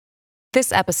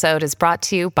This episode is brought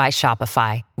to you by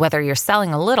Shopify. Whether you're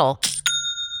selling a little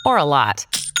or a lot,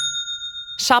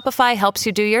 Shopify helps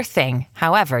you do your thing,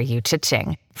 however you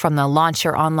cha-ching. From the launch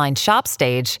your online shop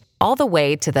stage, all the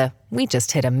way to the we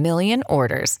just hit 1 million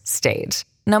orders stage.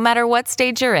 No matter what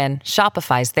stage you're in,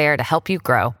 Shopify's there to help you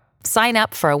grow. Sign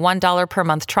up for a $1 per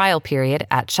month trial period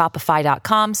at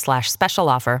shopify.com/special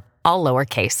offer, all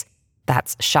lowercase.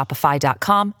 That's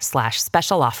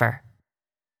shopify.com/special offer.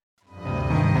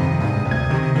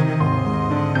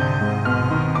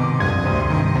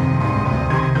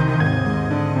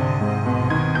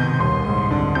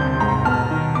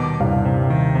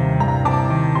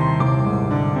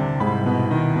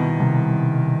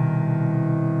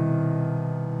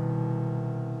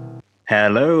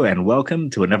 Hello and welcome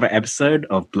to another episode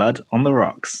of Blood on the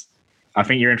Rocks. I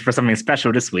think you're in for something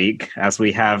special this week, as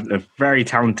we have a very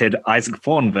talented Isaac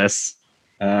Thorne with us.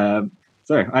 So,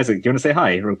 Isaac, do you want to say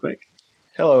hi real quick?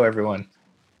 Hello, everyone.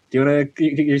 Do you want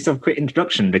to give yourself a quick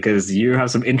introduction, because you have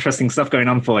some interesting stuff going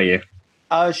on for you?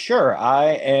 Sure.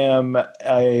 I am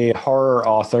a horror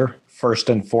author, first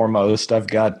and foremost. I've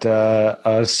got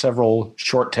several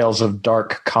short tales of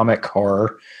dark comic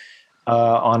horror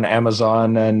on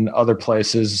Amazon and other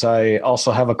places. I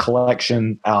also have a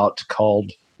collection out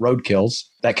called Roadkills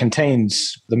that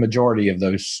contains the majority of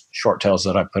those short tales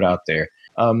that I put out there.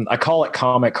 I call it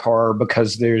comic horror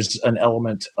because there's an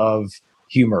element of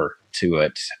humor to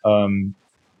it.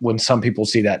 When some people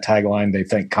see that tagline, they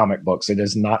think comic books. It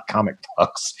is not comic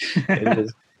books.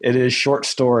 It is short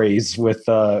stories with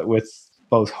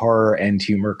both horror and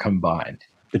humor combined.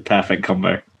 The perfect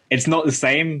combo. It's not the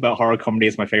same, but horror comedy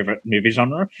is my favorite movie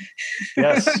genre.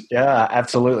 Yes, yeah,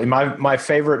 absolutely. My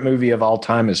favorite movie of all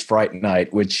time is Fright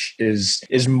Night, which is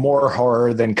more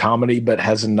horror than comedy, but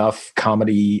has enough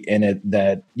comedy in it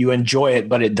that you enjoy it,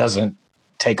 but it doesn't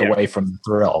take away from the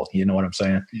thrill. You know what I'm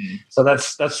saying? Mm. So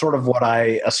that's sort of what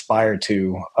I aspire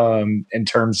to in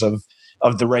terms of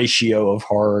the ratio of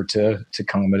horror to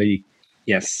comedy.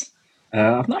 Yes.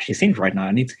 I've not actually seen Fright Night.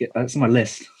 I need to get that's on my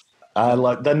list.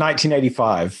 Like the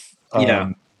 1985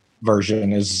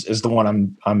 version is the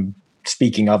one I'm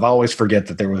speaking of. I always forget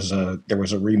that there was a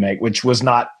remake, which was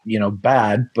not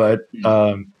bad, but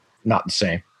not the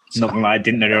same. So, not I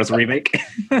didn't know there was a remake.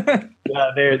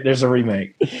 Yeah, there's a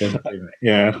remake.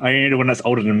 Yeah, I need one that's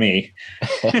older than me.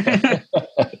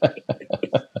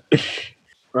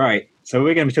 Right. So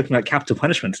we're going to be talking about capital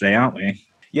punishment today, aren't we?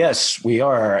 Yes, we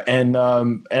are, and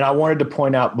I wanted to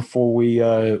point out before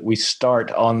we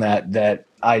start on that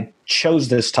I chose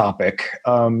this topic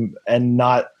and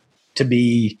not to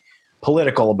be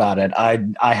political about it.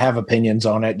 I have opinions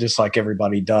on it, just like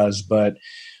everybody does, but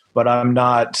I'm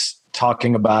not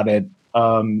talking about it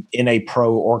in a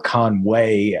pro or con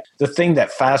way. The thing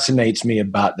that fascinates me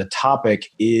about the topic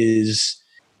is,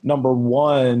 number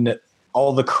one,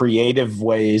 all the creative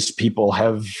ways people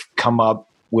have come up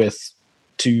with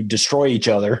to destroy each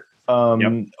other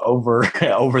over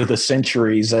the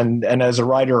centuries. And as a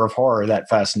writer of horror, that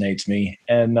fascinates me.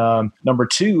 And number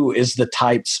two is the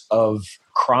types of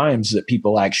crimes that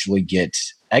people actually get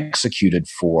executed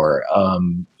for,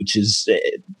 which is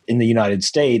in the United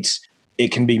States,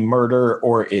 it can be murder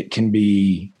or it can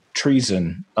be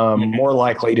treason, more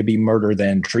likely to be murder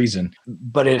than treason.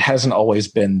 But it hasn't always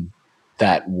been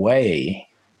that way.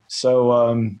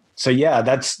 So yeah,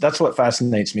 that's what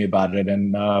fascinates me about it,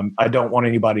 and I don't want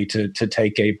anybody to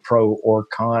take a pro or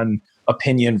con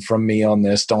opinion from me on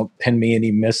this. Don't pin me any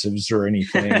missives or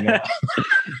anything.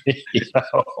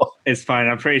 It's fine.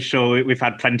 I'm pretty sure we've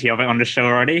had plenty of it on the show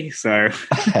already. So,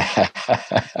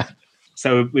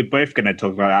 so we're both going to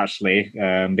talk about it, actually,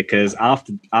 because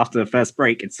after the first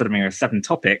break, it's sort of a second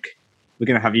topic. We're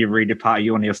going to have you read a part of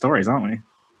one of your stories, aren't we?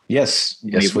 Yes,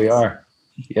 we are.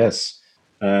 Yes.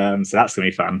 So that's going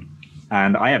to be fun.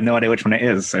 And I have no idea which one it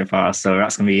is so far, so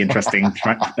that's going to be interesting.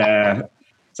 So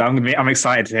I'm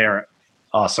excited to hear it.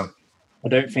 Awesome. I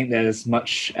don't think there's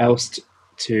much else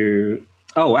to...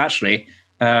 Oh, actually,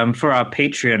 for our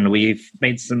Patreon,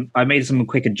 I made some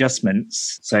quick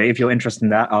adjustments. So if you're interested in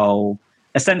that,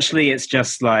 essentially it's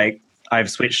just like I've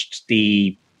switched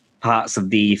the parts of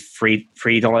the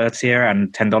 $3 tier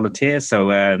and $10 tier,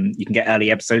 so you can get early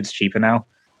episodes cheaper now.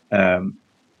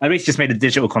 I basically just made the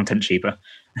digital content cheaper.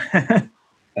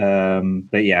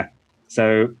 But yeah,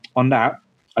 so on that,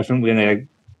 I think we're going to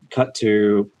cut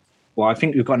to, well, I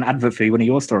think we've got an advert for one of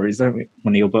your stories, don't we?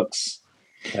 One of your books.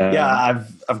 Yeah,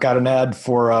 I've got an ad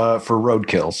for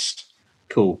Roadkills.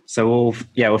 Cool. So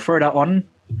we'll throw that on,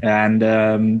 and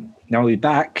now we'll be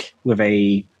back with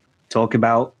a talk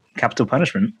about capital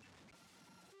punishment.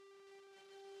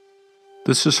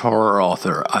 This is horror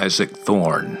author Isaac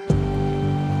Thorne.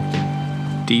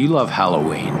 Do you love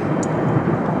Halloween?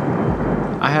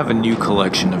 I have a new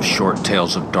collection of short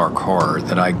tales of dark horror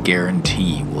that I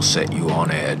guarantee will set you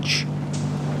on edge.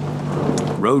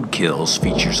 Roadkills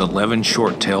features 11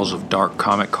 short tales of dark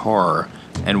comic horror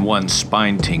and one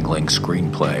spine-tingling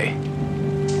screenplay.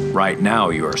 Right now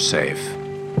you are safe.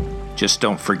 Just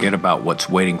don't forget about what's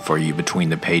waiting for you between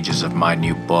the pages of my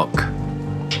new book.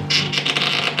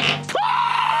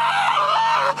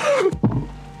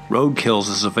 Roadkills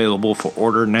is available for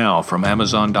order now from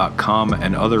Amazon.com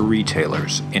and other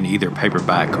retailers in either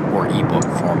paperback or ebook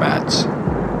formats.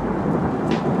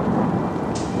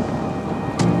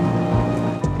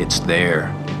 It's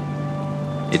there.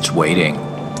 It's waiting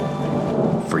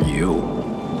for you.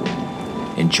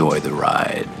 Enjoy the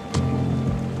ride.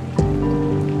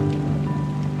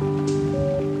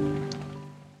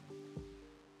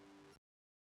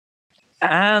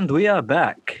 And we are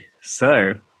back.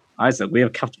 So, Isaac, we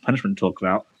have capital punishment to talk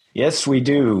about. Yes, we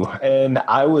do. And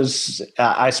I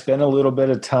spent a little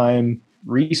bit of time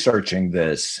researching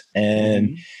this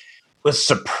and was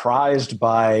surprised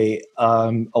by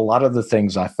a lot of the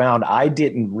things I found. I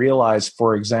didn't realize,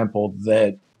 for example,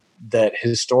 that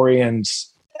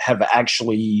historians have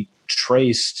actually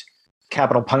traced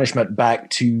capital punishment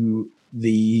back to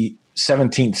the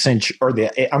 17th century, or the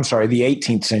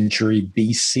 18th century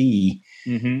BC,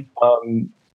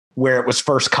 where it was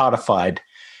first codified.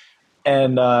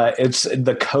 And it's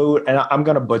the code, and I'm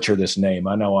going to butcher this name.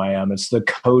 I know I am. It's the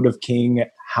Code of King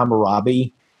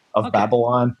Hammurabi of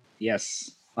Babylon. Yes.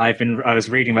 I was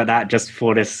reading about that just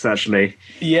before this, actually.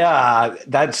 Yeah,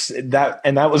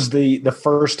 and that was the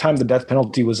first time the death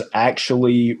penalty was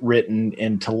actually written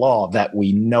into law that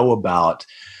we know about.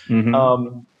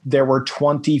 There were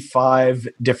 25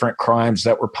 different crimes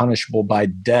that were punishable by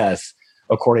death,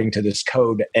 according to this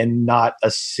code, and not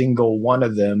a single one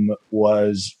of them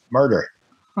was murder.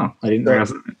 Oh, I didn't realize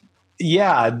that.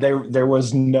 Yeah, there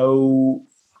was no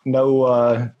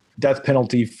death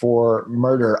penalty for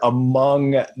murder.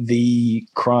 Among the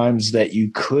crimes that you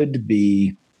could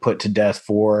be put to death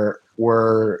for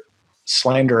were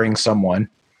slandering someone,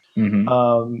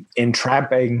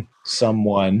 entrapping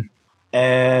someone,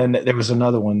 and there was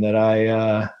another one that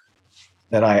I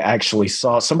actually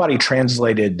saw. Somebody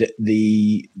translated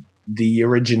the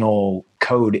original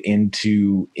code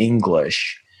into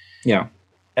English. Yeah.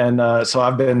 And so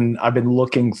I've been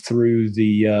looking through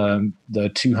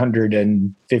the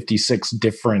 256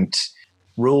 different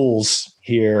rules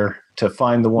here to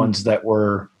find the ones that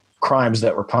were crimes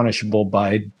that were punishable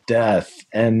by death,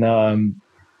 and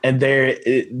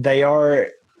they are,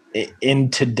 in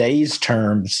today's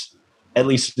terms, at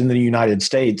least in the United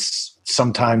States,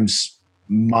 sometimes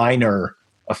minor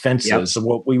offenses,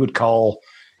 what we would call,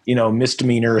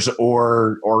 misdemeanors,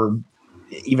 or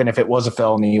even if it was a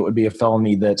felony, it would be a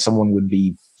felony that someone would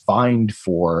be fined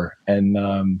for, and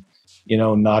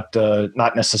not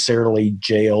necessarily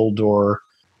jailed or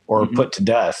put to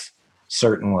death.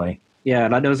 Certainly, yeah.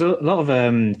 Like there was a lot of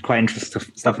quite interesting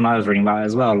stuff when I was reading about it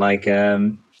as well. Like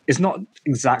it's not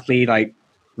exactly like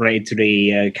related to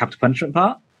the capital punishment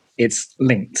part. It's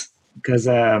linked because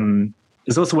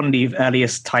it's also one of the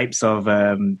earliest types of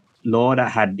law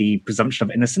that had the presumption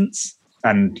of innocence,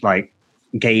 and like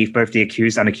gave both the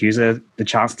accused and accuser the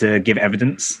chance to give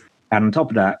evidence. And on top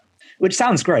of that, which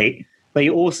sounds great, but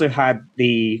you also had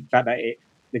the fact that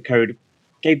the code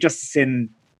gave justice in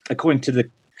according to the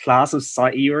class of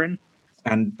society you're in.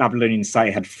 And Babylonian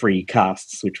society had three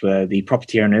castes, which were the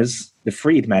property owners, the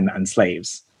freedmen, and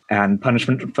slaves. And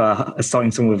punishment for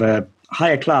assaulting someone with a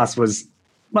higher class was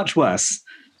much worse.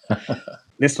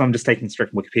 This one I'm just taking straight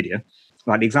from Wikipedia.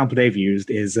 Like the example they've used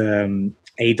is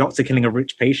a doctor killing a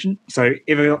rich patient. So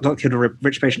if a doctor killed a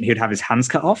rich patient, he would have his hands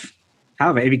cut off.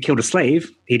 However, if he killed a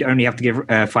slave, he'd only have to give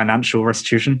financial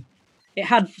restitution. It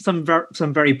had some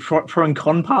very pro and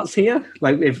con parts here.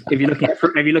 Like if you're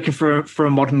looking for a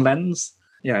modern lens,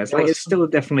 yeah, it's still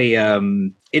definitely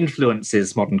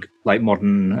influences modern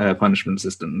punishment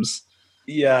systems.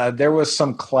 Yeah, there was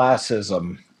some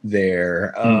classism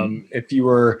there. If you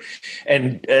were,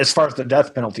 and as far as the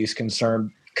death penalty is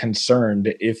concerned,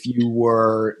 if you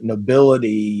were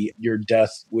nobility, your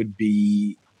death would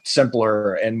be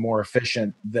simpler and more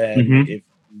efficient than if you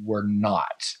were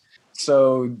not.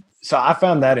 So I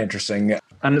found that interesting.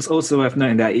 And it's also worth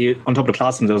noting that on top of the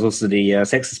classism, there was also the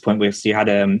sexist point, where you had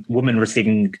women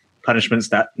receiving punishments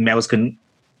that males couldn't.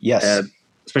 Yes,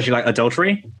 especially like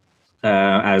adultery,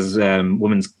 as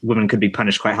women could be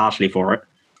punished quite harshly for it.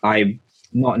 I'm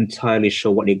not entirely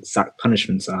sure what the exact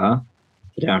punishments are.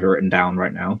 I don't have it written down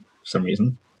right now for some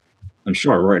reason. I'm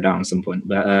sure I wrote it down at some point,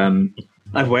 but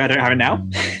either way, I don't have it now.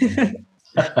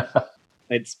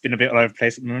 it's been a bit all over the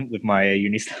place at the moment with my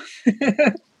uni stuff.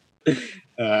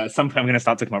 Sometime I'm going to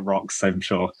start talking about rocks, I'm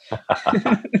sure.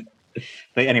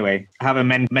 But anyway, however,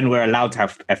 men were allowed to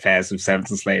have affairs with servants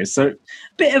and slaves, so a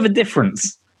bit of a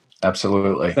difference.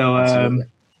 Absolutely. So, Absolutely.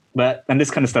 and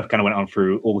this kind of stuff kind of went on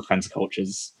through all kinds of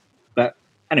cultures. But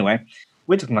anyway,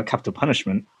 we're talking about capital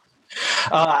punishment.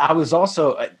 I was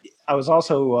also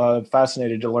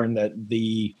fascinated to learn that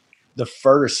the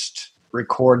first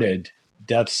recorded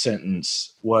death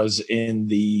sentence was in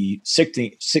the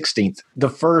 16th. The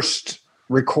first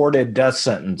recorded death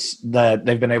sentence that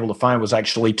they've been able to find was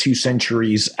actually 2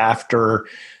 centuries after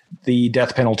the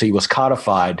death penalty was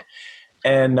codified,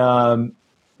 and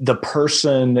the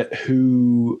person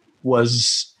who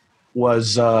was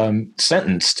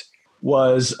sentenced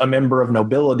was a member of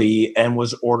nobility and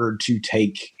was ordered to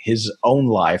take his own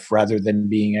life rather than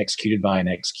being executed by an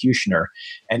executioner.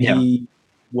 And he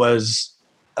was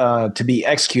to be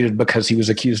executed because he was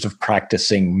accused of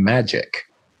practicing magic,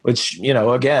 which,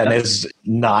 again, is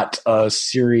not a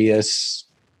serious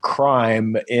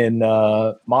crime in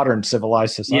modern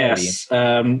civilized society. Yes.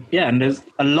 And there's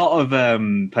a lot of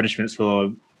punishments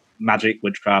for magic,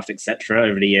 witchcraft, etc.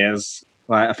 over the years.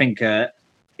 Like, I think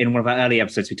in one of our early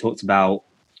episodes, we talked about,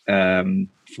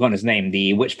 forgotten his name,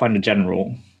 the Witchfinder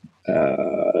General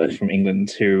from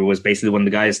England, who was basically one of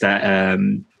the guys that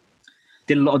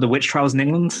did a lot of the witch trials in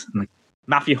England. Like,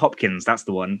 Matthew Hopkins, that's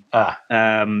the one.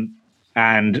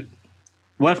 And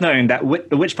worth noting that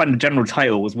the Witchfinder General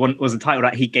title was a title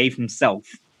that he gave himself.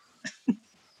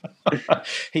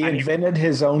 He invented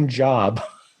his own job.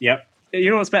 Yep. You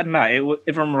know what's better than that?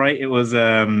 If I'm right, it was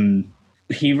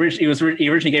he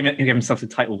originally gave himself the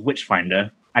title of Witchfinder,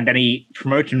 and then he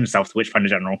promoted himself to Witchfinder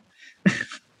General.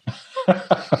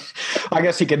 I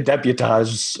guess he could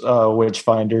deputize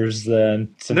witchfinders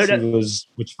then, since he was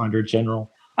Witchfinder General.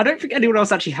 I don't think anyone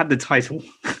else actually had the title.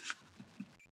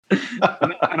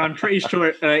 and I'm pretty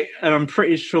sure. It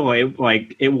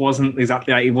wasn't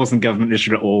exactly like, it wasn't government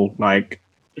issued at all. Like,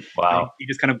 wow, he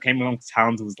just kind of came along to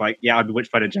towns and was like, "Yeah, I'm the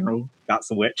Witchfinder General. That's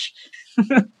a witch."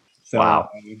 So, wow.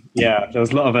 Yeah, there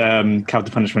was a lot of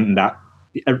capital punishment in that.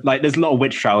 Like, there's a lot of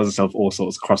witch trials of all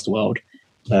sorts across the world.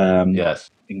 Yes.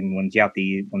 You have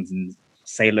the ones in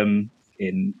Salem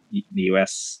in the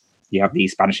US. You have the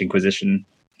Spanish Inquisition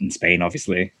in Spain,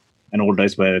 obviously. And all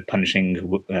those were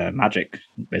punishing magic,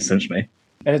 essentially.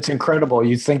 And it's incredible.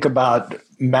 You think about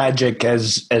magic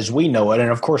as we know it,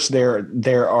 and of course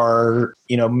there are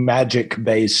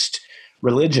magic-based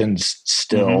religions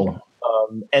still,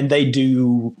 and they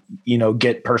do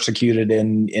get persecuted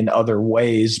in other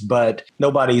ways, but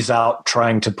nobody's out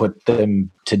trying to put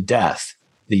them to death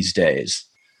these days.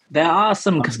 There are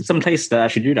some places that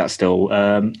actually do that still.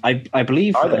 I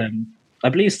believe. I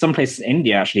believe some places in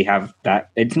India actually have that.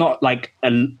 It's not like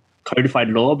a codified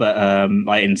law, but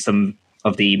like in some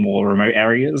of the more remote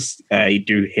areas, you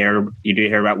do hear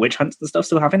about witch hunts and stuff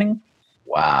still happening.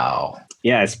 Wow.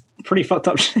 Yeah, it's pretty fucked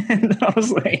up shit,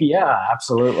 honestly. Yeah,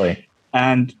 absolutely.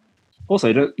 And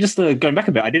also, just going back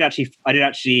a bit, I did actually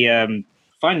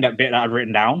find that bit that I'd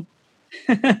written down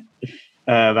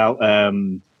about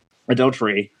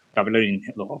adultery,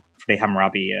 Babylonian law, for the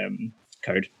Hammurabi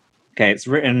code. Okay, it's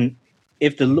written: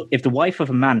 if the wife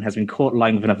of a man has been caught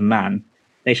lying with another man,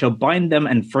 they shall bind them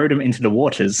and throw them into the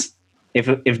waters.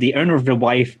 If the owner of the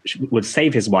wife would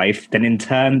save his wife, then in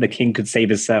turn the king could save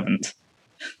his servant.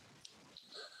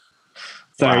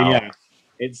 So wow. Yeah,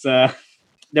 it's there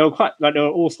were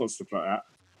all sorts of stuff like that.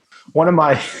 One of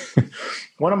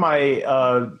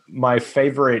my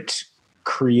favorite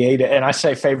creative, and I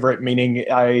say favorite meaning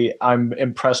I'm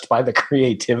impressed by the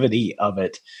creativity of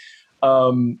it.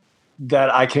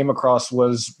 That I came across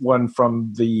was one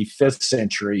from the 5th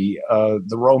century,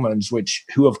 the Romans,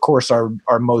 who of course are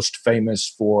most famous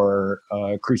for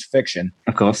crucifixion,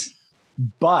 of course.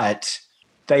 But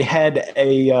they had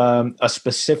a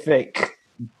specific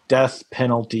death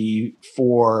penalty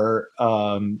for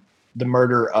the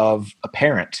murder of a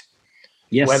parent.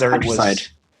 Yes, whether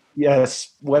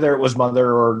it was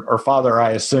mother or father,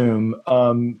 I assume.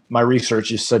 My research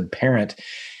just said parent.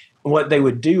 What they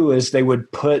would do is they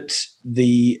would put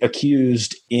the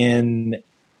accused in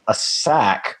a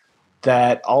sack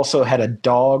that also had a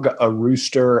dog, a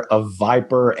rooster, a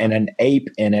viper, and an ape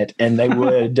in it, and they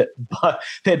would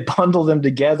they'd bundle them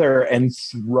together and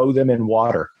throw them in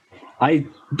water.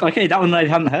 That one I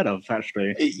hadn't heard of,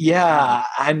 actually. Yeah,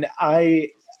 and I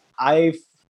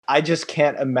just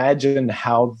can't imagine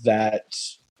how that.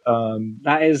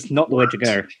 That is not the way to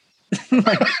go.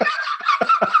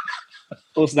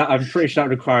 Also, I'm pretty sure that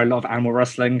would require a lot of animal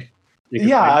wrestling.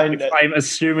 I'm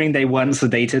assuming they weren't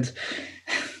sedated.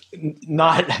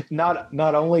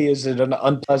 not only is it an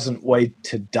unpleasant way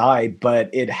to die, but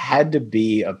it had to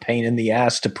be a pain in the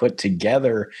ass to put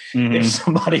together if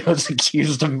somebody was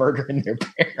accused of murdering their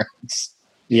parents.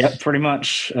 Yeah, pretty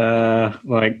much.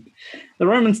 Like the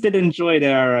Romans did enjoy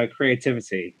their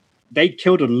creativity. They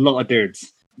killed a lot of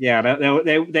dudes. Yeah,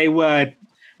 they were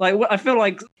like, I feel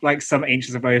like some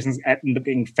ancient civilizations end up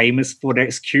being famous for their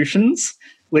executions,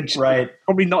 which is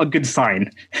probably not a good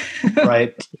sign.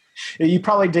 Right. You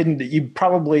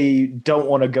probably don't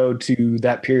want to go to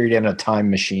that period in a time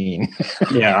machine.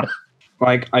 Yeah.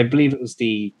 Like, I believe it was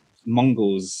the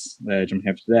Mongols, jumping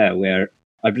up to there, where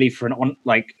I believe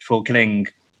for killing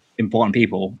important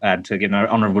people to give them an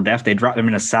honorable death, they'd wrap them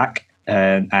in a sack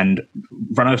and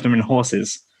run over them in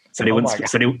horses so they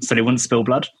wouldn't spill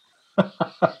blood.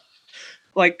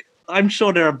 Like, I'm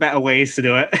sure there are better ways to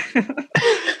do it.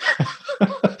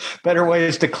 Better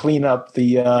ways to clean up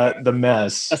the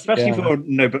mess, especially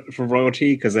for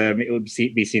royalty, because it would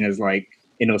be seen as like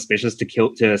inauspicious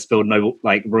to spill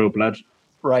royal blood,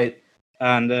 right?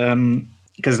 And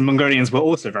because Mongolians were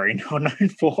also very well known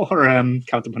for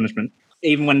capital punishment,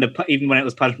 even when it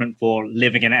was punishment for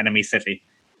living in an enemy city.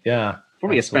 Yeah,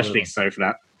 probably absolutely. Especially so for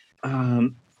that.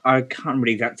 I can't remember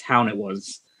the exact town it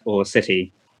was or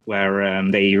city where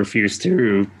they refused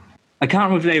to. I can't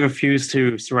remember if they refused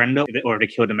to surrender or they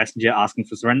killed a messenger asking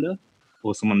for surrender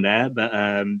or someone there.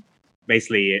 But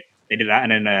basically, they did that.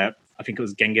 And then I think it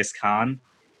was Genghis Khan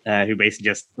who basically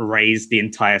just razed the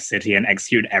entire city and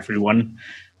executed everyone.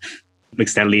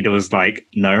 Because their leader was like,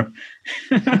 no.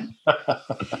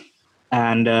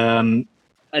 And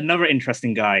another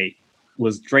interesting guy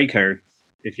was Draco,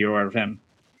 if you're aware of him.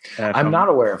 I'm not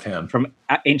aware of him. From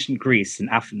ancient Greece in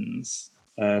Athens,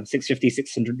 650,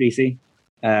 600 BC.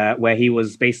 Where he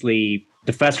was basically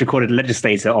the first recorded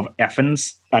legislator of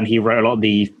Athens, and he wrote a lot of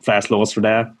the first laws for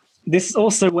there. This is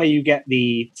also where you get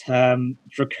the term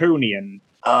draconian.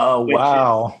 Oh,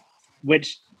 wow.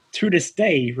 Which to this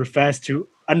day refers to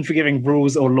unforgiving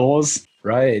rules or laws.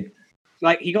 Right.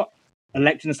 Like, he got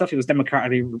elected and stuff. He was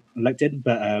democratically elected,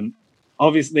 but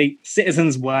obviously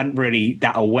citizens weren't really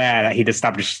that aware that he'd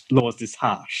established laws this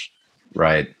harsh.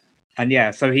 Right. And yeah,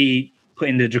 so he put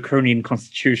in the draconian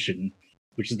constitution,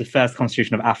 which is the first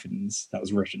constitution of Athens that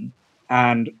was written.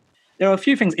 And there are a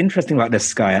few things interesting about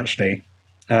this guy, actually,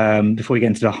 before we get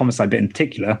into the homicide bit in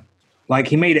particular. Like,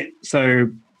 he made it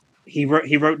so he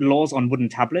wrote laws on wooden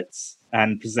tablets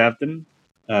and preserved them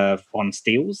on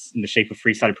steels in the shape of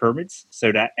three-sided pyramids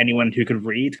so that anyone who could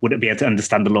read would be able to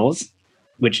understand the laws,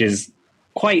 which is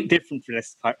quite different for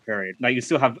this period. Like, you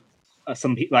still have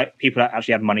some people that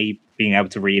actually had money being able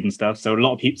to read and stuff. So a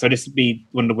lot of people. So this would be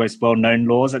one of the most well-known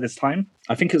laws at this time.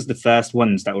 I think it was the first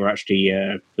ones that were actually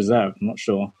preserved. I'm not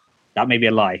sure. That may be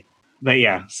a lie, but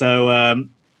yeah. So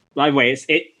by the way,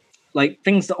 it like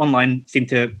things that online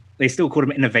they still call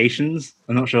them innovations.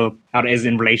 I'm not sure how it is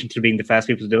in relation to being the first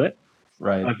people to do it.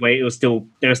 Right. By the way, they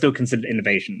were still considered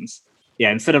innovations.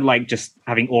 Yeah. Instead of like just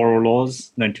having oral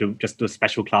laws known to just the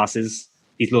special classes,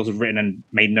 these laws were written and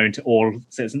made known to all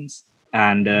citizens.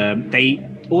 And they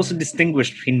also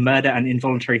distinguished between murder and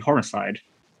involuntary homicide,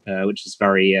 which is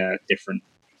very different.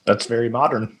 That's very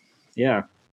modern. Yeah.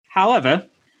 However,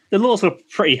 the laws were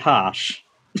pretty harsh.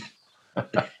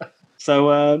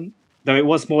 So, though it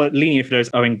was more lenient for those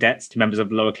owing debts to members of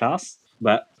the lower class,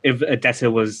 but if a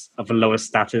debtor was of a lower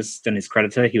status than his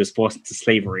creditor, he was forced into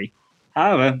slavery.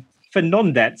 However, for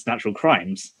non-debts, natural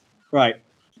crimes, right?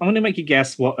 I'm going to make you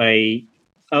guess what an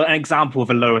example of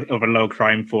a low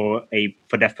crime for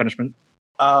death punishment.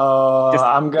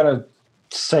 I'm gonna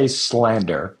say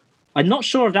slander. I'm not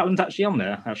sure if that one's actually on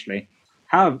there. Actually,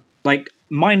 how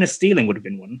minor stealing would have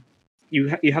been one. You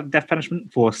have death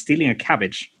punishment for stealing a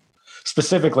cabbage.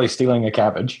 Specifically, stealing a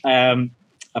cabbage.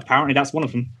 Apparently, that's one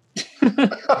of them.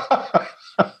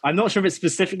 I'm not sure if it's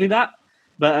specifically that,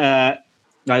 but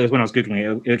when I was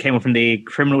googling it came up from the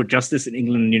Criminal Justice in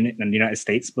England and the United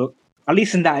States book. At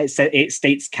least in that it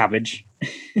states cabbage.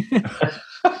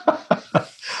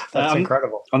 That's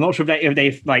incredible. I'm not sure if they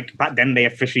back then they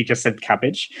officially just said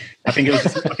cabbage. I think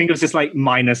it was just like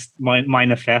minor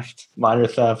theft. Minor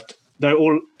theft.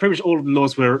 Though pretty much all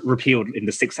laws were repealed in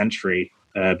the 6th century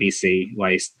BC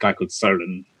by a guy called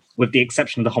Solon, with the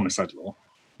exception of the homicide law.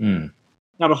 Mm.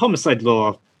 Now the homicide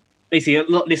law, basically a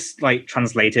lot of this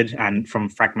translated and from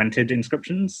fragmented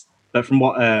inscriptions, but from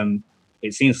what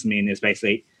it seems to mean is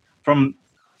basically for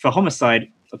homicide,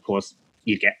 of course,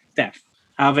 you get death.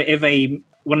 However,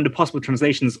 one of the possible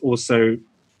translations also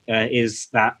is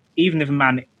that even if a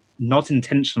man not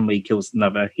intentionally kills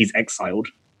another, he's exiled.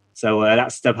 So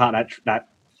that's the part that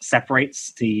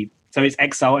separates so it's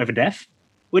exile over death,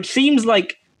 which seems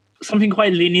like something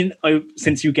quite lenient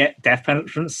since you get death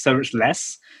punishment so much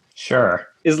less. Sure.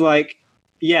 Is like,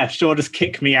 yeah, sure, just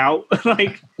kick me out.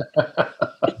 Like,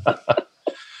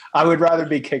 I would rather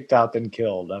be kicked out than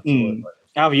killed. Absolutely.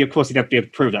 However, of course, you'd have to be able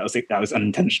to prove that was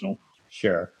unintentional.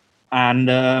 Sure. And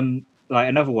like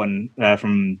another one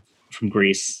from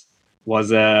Greece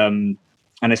was, and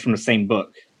it's from the same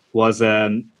book, was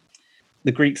the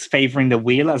Greeks favoring the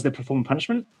wheel as the form of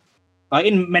punishment. Like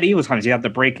in medieval times, you had the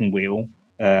breaking wheel,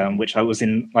 which I was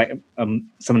in like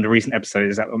some of the recent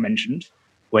episodes that were mentioned,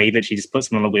 where you literally just put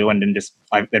someone on the wheel and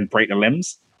then break the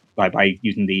limbs by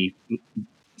using the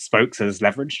spokes as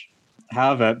leverage.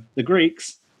 However, the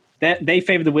Greeks, they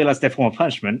favored the wheel as their form of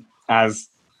punishment, as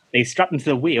they strapped them to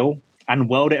the wheel and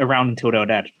whirled it around until they were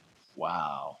dead.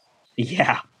 Wow.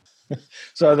 Yeah.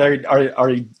 So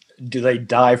do they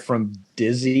die from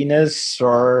dizziness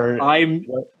or? I'm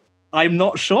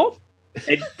not sure.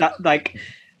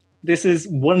 This is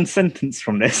one sentence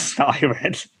from this that I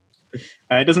read.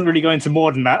 It doesn't really go into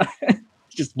more than that.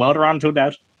 Just whirled around until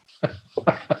dead.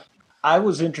 I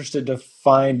was interested to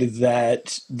find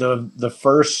that the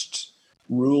first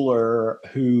ruler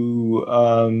who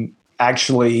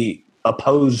actually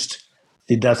opposed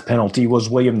the death penalty was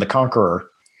William the Conqueror.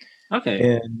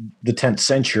 Okay. In the 10th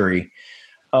century.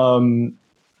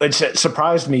 It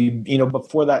surprised me,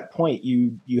 before that point,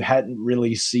 you hadn't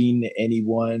really seen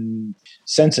anyone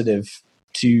sensitive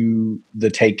to the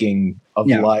taking of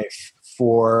life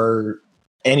for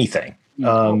anything.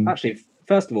 Actually,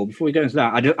 first of all, before we go into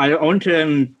that, I want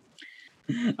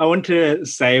to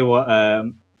say what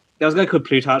there was a guy called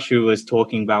Plutarch who was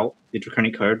talking about the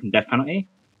Draconic Code and death penalty,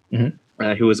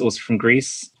 who was also from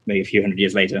Greece, maybe a few hundred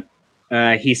years later.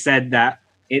 He said that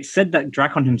it said that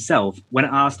Dracon himself, when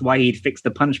asked why he'd fixed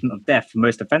the punishment of death for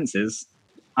most offences,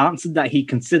 answered that he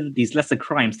considered these lesser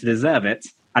crimes to deserve it,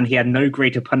 and he had no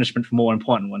greater punishment for more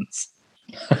important ones.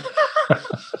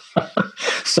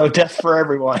 So death for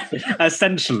everyone.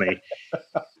 Essentially.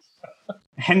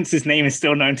 Hence his name is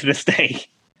still known to this day.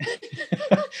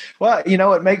 Well,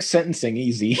 it makes sentencing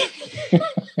easy.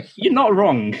 You're not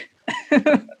wrong.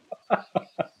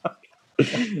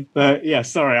 But yeah,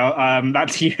 sorry, back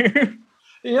to you.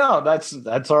 Yeah,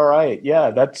 that's all right.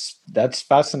 Yeah, that's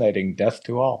fascinating. Death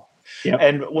to all. Yep.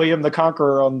 And William the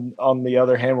Conqueror, on the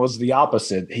other hand, was the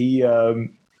opposite. He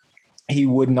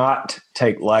would not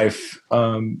take life,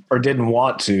 or didn't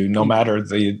want to, no matter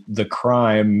the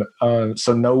crime.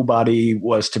 So nobody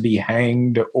was to be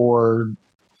hanged or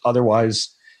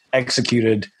otherwise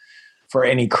executed for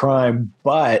any crime.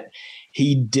 But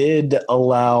he did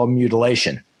allow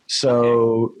mutilation.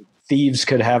 So thieves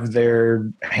could have their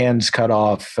hands cut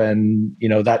off and,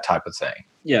 that type of thing.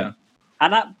 Yeah.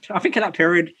 And I think in that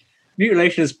period,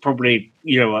 mutilation is probably,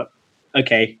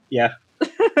 okay, yeah.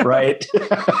 Right.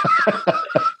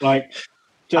 I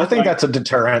think that's a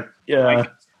deterrent. Yeah.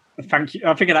 Thank you.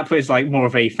 I think at that point it's like more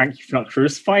of a thank you for not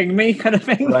crucifying me kind of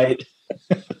thing. Right.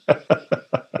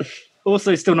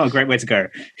 Also, still not a great way to go.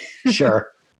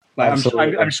 Sure.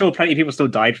 I'm sure plenty of people still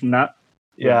died from that.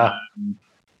 Yeah.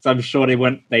 So I'm sure they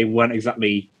weren't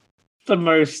exactly the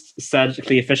most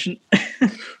surgically efficient.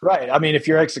 Right. I mean, if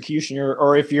your executioner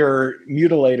or if your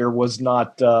mutilator was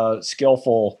not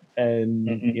skillful and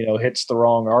hits the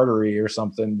wrong artery or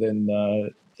something,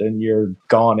 then you're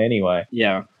gone anyway.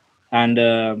 Yeah.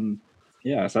 And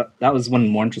so that was one of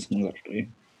the more interesting ones actually.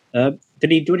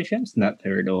 Did he do anything else in that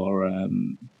period, or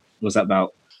was that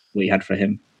about what you had for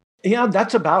him? Yeah,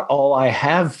 that's about all I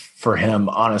have for him,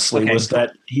 honestly, was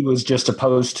that he was just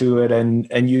opposed to it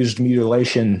and used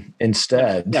mutilation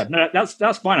instead. Yeah, no,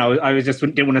 that's fine. I was just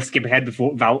didn't want to skip ahead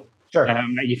without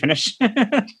let you finish.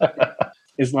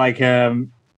 It's like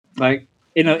in one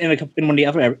of the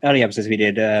other early episodes we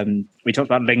did, we talked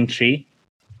about Ling Chi,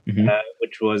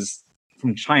 which was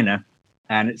from China,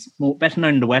 and it's better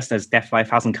known in the West as Death by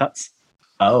 1,000 Cuts.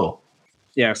 Oh.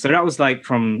 Yeah, so that was like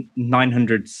from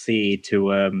 900 C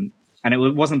to, and it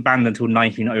wasn't banned until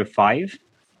 1905.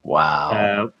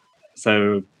 Wow.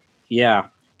 So, yeah.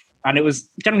 And it was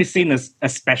generally seen as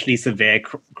especially severe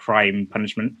crime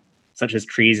punishment, such as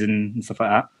treason and stuff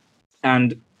like that.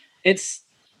 And it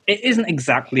isn't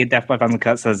exactly a death by 1,000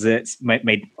 cuts as it's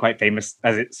made quite famous,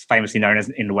 as it's famously known as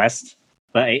in the West,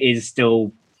 but it is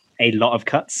still a lot of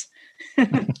cuts.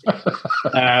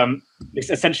 It's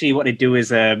essentially what they do is,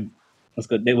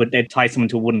 they'd tie someone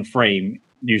to a wooden frame,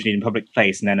 usually in a public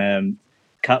place, and then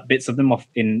cut bits of them off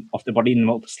the body in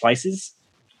multiple slices,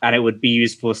 and it would be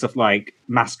used for stuff like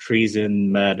mass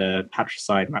treason, murder,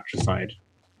 patricide, matricide,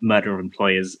 murder of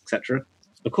employers, etc.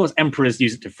 Of course, emperors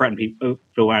use it to threaten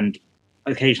people and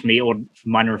occasionally or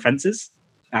minor offences,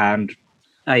 and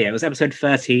Oh yeah, it was episode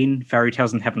 13, Fairy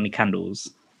Tales and Heavenly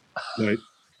Candles. So,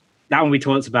 that one we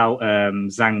talked about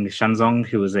Zhang Shanzong,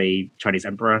 who was a Chinese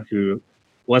emperor who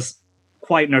was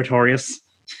quite notorious,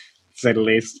 to say the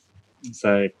least.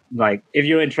 So, like, if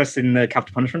you're interested in the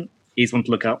capital punishment, he's one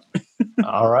to look up.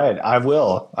 All right, I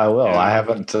will. Yeah. I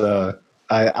haven't.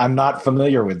 I'm not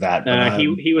familiar with that. But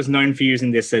he was known for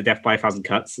using this death by 1,000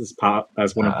 cuts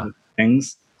as one of the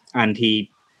things, and he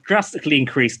drastically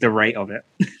increased the rate of it,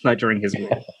 like during his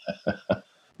rule.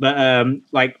 But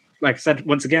like I said,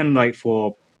 once again, like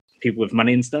for people with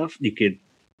money and stuff, you could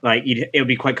it would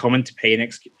be quite common to pay an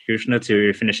executioner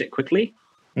to finish it quickly.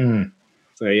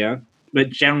 So yeah, but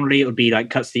generally it would be like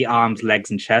cuts to the arms,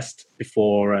 legs, and chest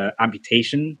before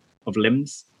amputation of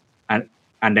limbs, and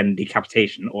then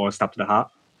decapitation or stab to the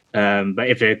heart. But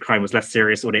if the crime was less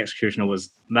serious or the executioner was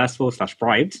merciful /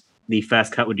 bribed, the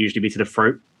first cut would usually be to the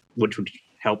throat, which would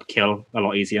help kill a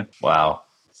lot easier. Wow.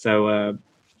 So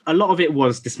a lot of it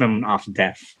was dismemberment after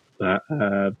death, but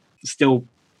still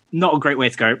not a great way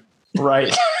to go.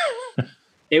 Right.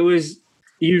 It was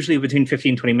usually between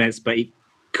 15 and 20 minutes, but it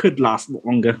could last a lot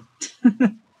longer.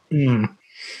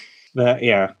 But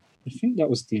yeah, I think that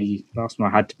was the last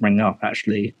one I had to bring up,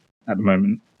 actually, at the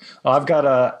moment. Well, I've got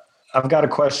a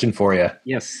question for you.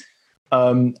 Yes.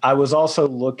 I was also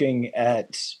looking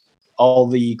at all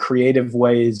the creative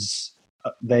ways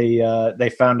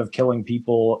they found of killing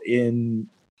people in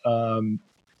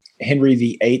Henry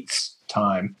VIII's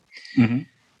time.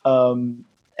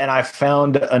 And I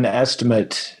found an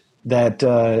estimate that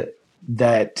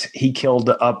he killed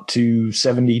up to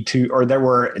 72, or there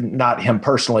were, not him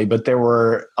personally, but there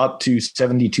were up to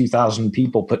 72,000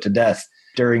 people put to death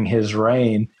during his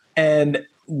reign. And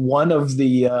one of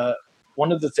the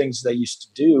things they used to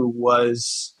do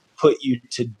was put you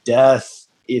to death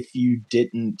if you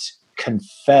didn't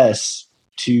confess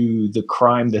to the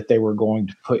crime that they were going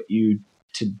to put you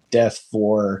to death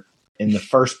for in the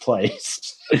first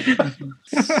place.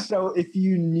 So if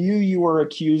you knew you were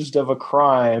accused of a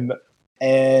crime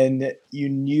and you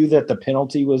knew that the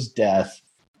penalty was death,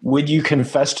 would you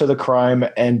confess to the crime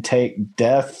and take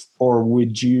death, or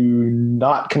would you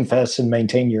not confess and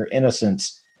maintain your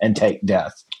innocence and take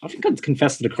death? I think I'd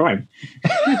confess to the crime.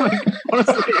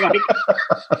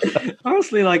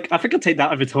 Honestly, I think I'd take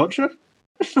that over torture.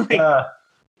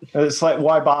 It's like,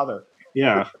 why bother?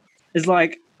 Yeah. It's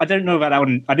like, I don't know about that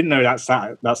one. I didn't know that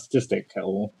statistic at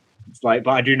all. It's like,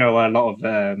 but I do know a lot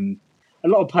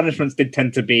of punishments did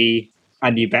tend to be,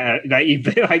 and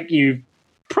you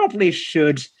probably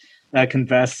should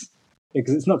confess,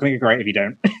 because it's not going to get great if you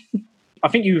don't. I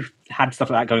think you've had stuff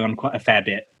like that going on quite a fair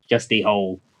bit. Just the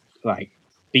whole,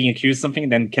 being accused of something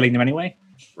and then killing them anyway.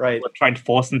 Right. Or trying to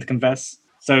force them to confess.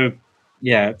 So,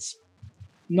 yeah, it's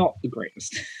not the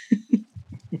greatest.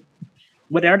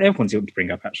 But there are other ones you want to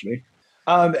bring up, actually.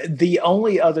 The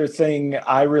only other thing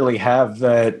I really have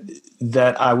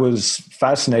that I was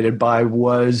fascinated by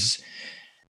was,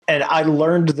 and I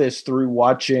learned this through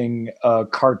watching a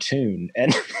cartoon,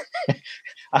 and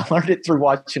I learned it through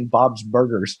watching Bob's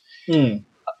Burgers.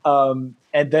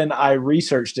 And then I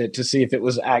researched it to see if it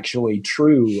was actually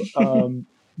true.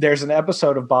 There's an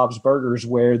episode of Bob's Burgers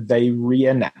where they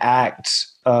reenact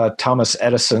Thomas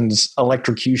Edison's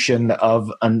electrocution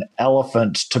of an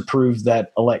elephant to prove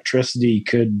that electricity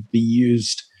could be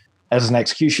used as an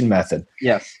execution method.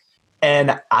 Yes.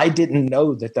 And I didn't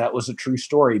know that was a true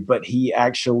story, but he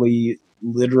actually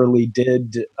literally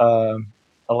did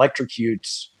electrocute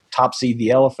Topsy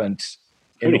the elephant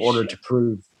in order to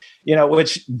prove,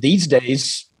 which these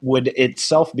days would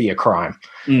itself be a crime.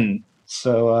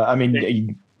 So,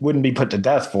 you wouldn't be put to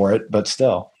death for it, but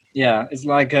still. Yeah, it's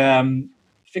like, I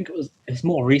think it's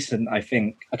more recent, I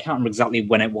think. I can't remember exactly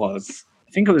when it was.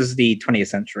 I think it was the 20th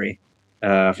century.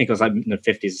 I think it was in the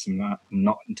 50s or something like that. I'm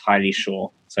not entirely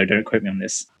sure, so don't quote me on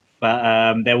this.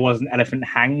 But there was an elephant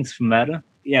hanged for murder.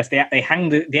 Yes, they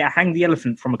hanged the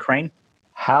elephant from a crane.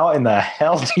 How in the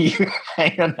hell do you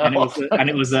hang an elephant?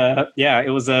 It was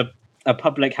a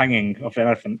public hanging of an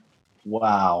elephant.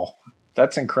 Wow,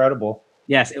 that's incredible.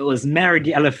 Yes, it was Mary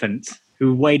the elephant,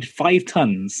 who weighed 5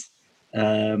 tons,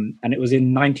 and it was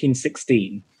in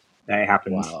 1916 that it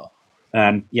happened. Wow.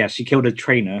 She killed a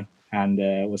trainer and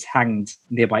was hanged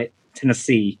nearby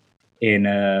Tennessee in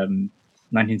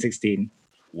 1916.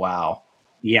 Wow.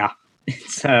 Yeah,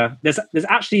 it's there's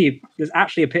actually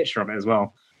a picture of it as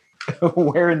well.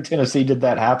 Where in Tennessee did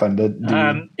that happen?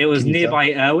 It was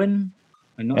nearby Irwin.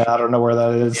 I don't know where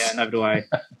that is. Yeah, neither do I.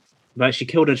 But she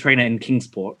killed a trainer in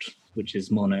Kingsport, which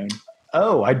is more known.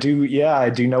 Oh, I do. Yeah, I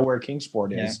do know where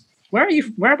Kingsport is.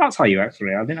 Whereabouts are you,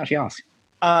 actually? I didn't actually ask.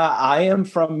 I am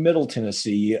from Middle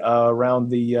Tennessee, around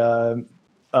the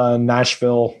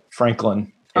Nashville,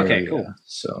 Franklin area. Okay, cool.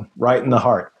 So right in the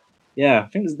heart. Yeah, I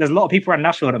think there's a lot of people around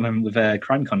Nashville at the moment with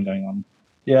CrimeCon going on.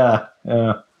 Yeah.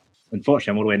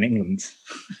 Unfortunately, I'm all the way in England.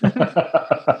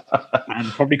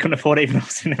 And probably couldn't afford it even if I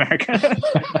was in America.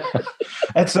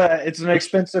 It's an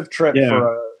expensive trip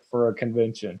for a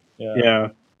convention. Yeah.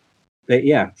 But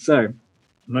yeah, so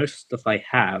most stuff I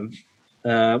have.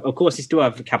 Of course, you still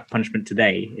have capital punishment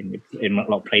today in a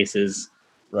lot of places.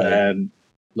 Right.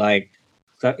 Like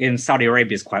in Saudi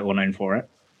Arabia is quite well known for it.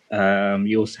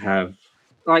 You also have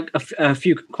like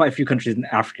quite a few countries in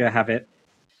Africa have it.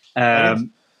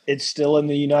 It's still in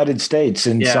the United States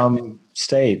in some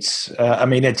states. I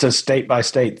mean, it's a state by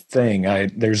state thing.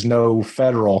 There's no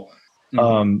federal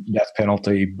death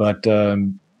penalty, but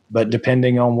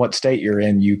depending on what state you're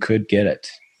in, you could get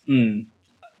it.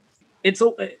 It's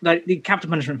all like the capital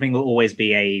punishment thing will always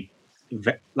be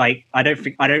I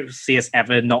don't see us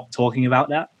ever not talking about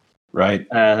that. Right.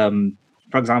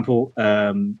 For example,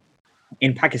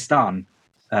 in Pakistan,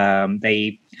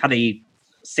 they had a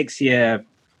 6-year.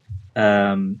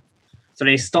 So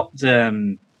they stopped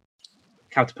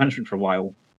capital punishment for a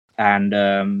while, and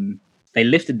they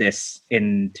lifted this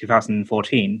in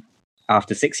 2014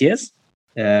 after 6 years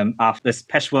after this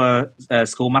Peshawar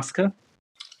school massacre.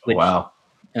 Which, wow.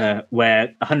 Where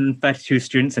 132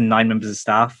 students and 9 members of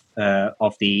staff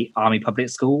of the Army Public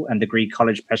School and Degree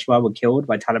College Peshawar were killed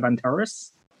by Taliban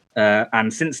terrorists.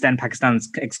 And since then, Pakistan's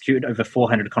executed over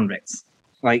 400 convicts.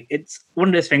 Like, it's one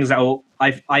of those things that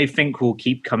I think will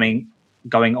keep going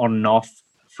on and off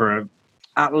for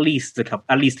at least a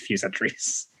few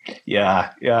centuries.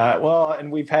 Yeah. Well,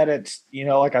 and we've had it,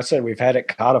 like I said, we've had it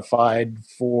codified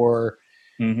for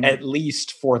at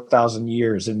least 4,000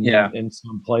 years in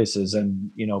some places,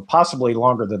 and possibly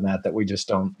longer than that we just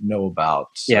don't know about.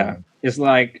 So. Yeah, it's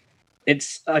like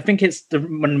I think it's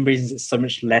one of the reasons it's so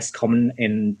much less common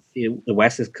in the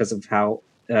West is because of how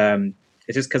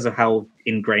it's just because of how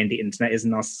ingrained the internet is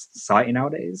in our society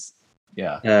nowadays.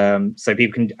 Yeah. So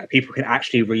people can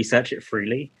actually research it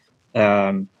freely,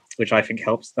 which I think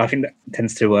helps. I think that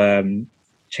tends to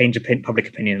change public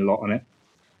opinion a lot on it.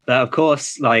 But of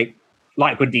course, like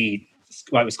with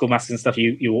school massacres and stuff,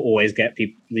 you will always get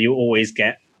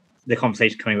the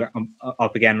conversation coming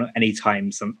up again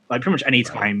anytime pretty much any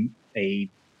time a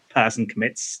person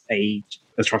commits a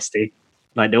atrocity.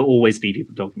 Like there'll always be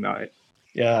people talking about it.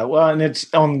 Yeah, well, and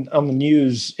it's on the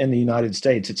news in the United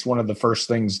States. It's one of the first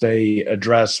things they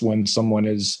address when someone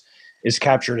is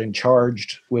captured and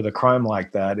charged with a crime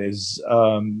like that is,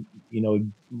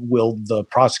 will the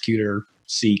prosecutor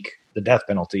seek the death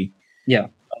penalty? Yeah.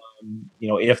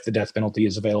 If the death penalty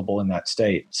is available in that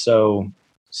state. So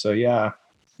yeah.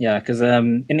 Yeah, because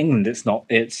in England it's not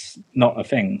a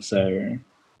thing. So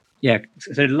yeah,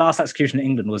 so the last execution in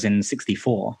England was in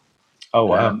 1964. Oh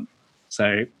wow.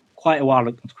 So quite a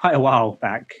while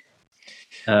back.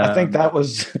 I think that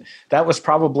was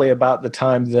probably about the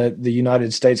time that the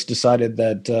United States decided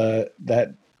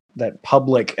that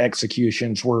public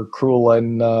executions were cruel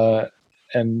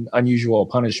and unusual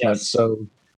punishment. Yes. So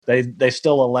they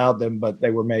still allowed them, but they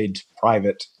were made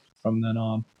private from then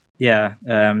on. Yeah,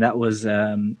 that was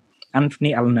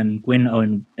Anthony Allen and Gwyn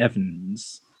Owen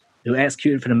Evans, who were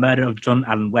executed for the murder of John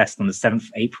Allen West on the 7th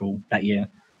of April that year,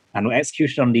 and were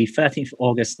executed on the 13th of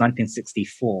August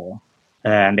 1964,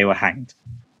 and they were hanged.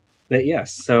 But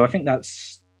yes, so I think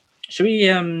that's. Should we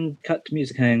cut to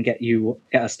music and get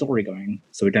a story going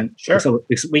so we don't? Sure. So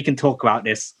we can talk about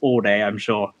this all day, I'm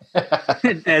sure.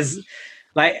 There's.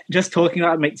 Like, just talking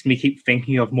about it makes me keep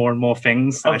thinking of more and more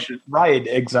things. Right,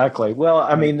 exactly. Well,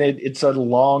 I mean, it's a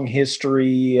long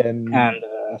history and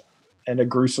a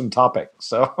gruesome topic.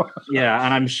 So yeah,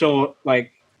 and I'm sure,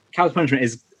 like, capital punishment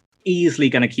is easily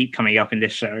going to keep coming up in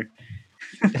this show.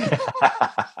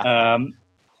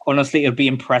 Honestly, it would be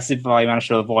impressive if I managed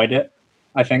to avoid it,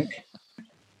 I think.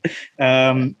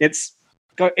 It's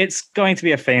going to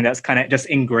be a thing that's kind of just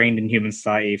ingrained in human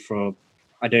society for...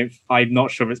 I'm not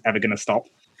sure if it's ever going to stop.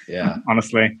 Yeah.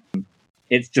 Honestly.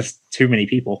 It's just too many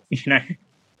people,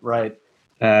 Right.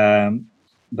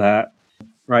 But,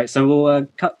 right, so we'll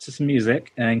cut to some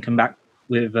music and come back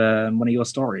with one of your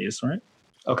stories, right?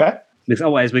 Okay. Because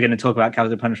otherwise we're going to talk about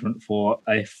capital punishment for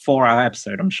a 4-hour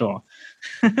episode, I'm sure.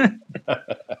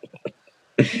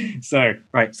 So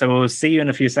we'll see you in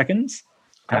a few seconds,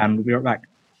 and we'll be right back.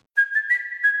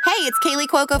 Hey, it's Kaylee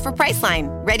Cuoco for Priceline.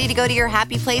 Ready to go to your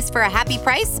happy place for a happy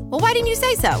price? Well, why didn't you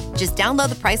say so? Just download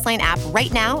the Priceline app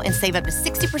right now and save up to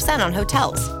 60% on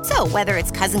hotels. So whether it's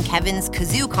Cousin Kevin's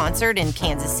Kazoo Concert in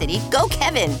Kansas City, go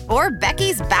Kevin, or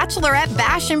Becky's Bachelorette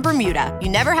Bash in Bermuda, you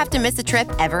never have to miss a trip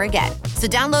ever again. So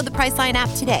download the Priceline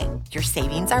app today. Your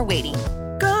savings are waiting.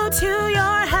 Go to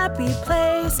your happy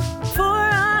place for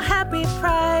a happy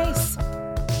price.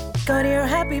 Go to your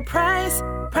happy price,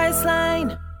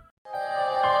 Priceline.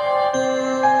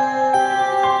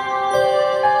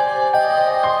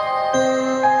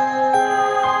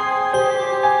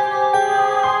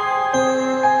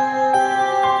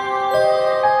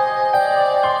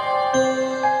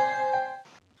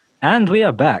 And we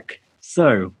are back.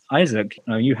 So, Isaac,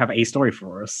 you have a story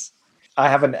for us. I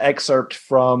have an excerpt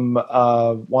from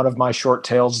one of my short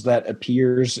tales that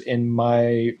appears in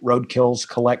my Roadkills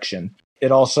collection.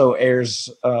 It also airs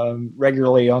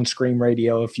regularly on Scream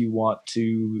Radio if you want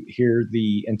to hear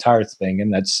the entire thing,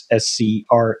 and that's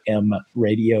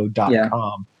scrmradio.com. Yeah.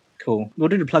 Cool. We'll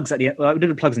do the plugs at the we'll do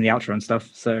the plugs in the outro and stuff.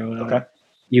 So okay.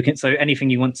 You can anything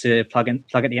you want to plug at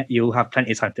the end, you'll have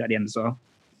plenty of time to do at the end as well.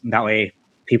 And that way,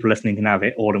 people listening can have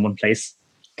it all in one place.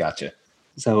 Gotcha.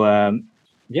 So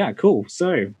yeah, cool.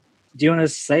 So do you want to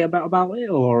say about it,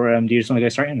 or do you just want to go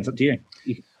straight in? It's up to you.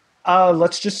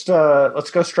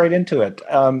 Let's go straight into it.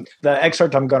 The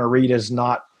excerpt I'm going to read is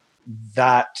not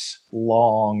that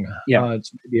long. Yeah,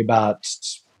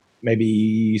 it's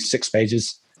maybe 6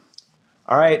 pages.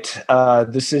 All right.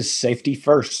 This is Safety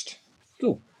First.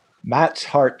 Cool. Matt's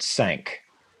heart sank.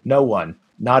 No one,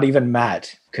 not even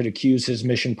Matt, could accuse his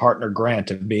mission partner Grant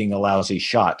of being a lousy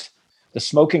shot. The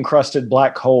smoke-encrusted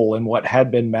black hole in what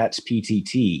had been Matt's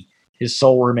PTT, his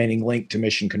sole remaining link to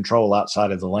mission control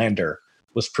outside of the lander,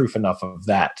 was proof enough of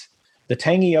that. The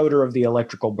tangy odor of the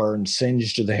electrical burn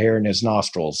singed the hair in his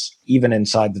nostrils, even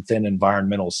inside the thin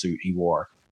environmental suit he wore.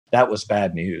 That was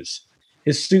bad news.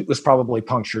 His suit was probably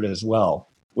punctured as well,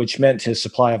 which meant his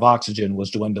supply of oxygen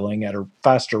was dwindling at a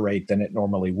faster rate than it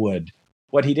normally would.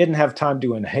 What he didn't have time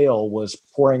to inhale was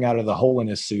pouring out of the hole in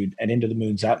his suit and into the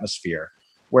moon's atmosphere,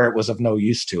 where it was of no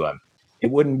use to him. It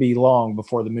wouldn't be long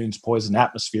before the moon's poison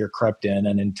atmosphere crept in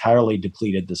and entirely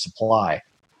depleted the supply.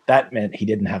 That meant he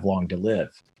didn't have long to live.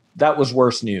 That was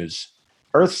worse news.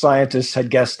 Earth scientists had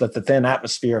guessed that the thin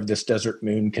atmosphere of this desert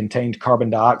moon contained carbon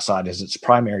dioxide as its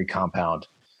primary compound,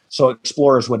 so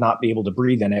explorers would not be able to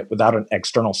breathe in it without an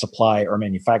external supply or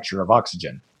manufacture of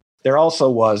oxygen. There also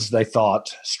was, they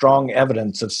thought, strong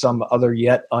evidence of some other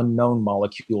yet unknown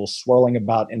molecule swirling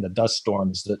about in the dust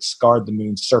storms that scarred the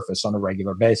moon's surface on a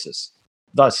regular basis,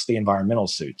 thus the environmental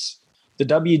suits. The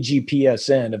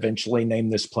WGPSN eventually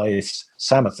named this place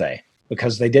Samathe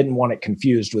because they didn't want it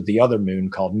confused with the other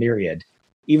moon called Nereid,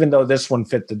 even though this one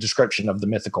fit the description of the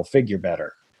mythical figure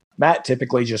better. Matt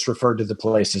typically just referred to the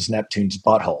place as Neptune's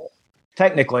butthole.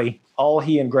 Technically, all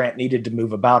he and Grant needed to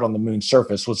move about on the moon's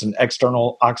surface was an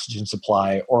external oxygen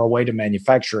supply or a way to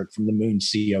manufacture it from the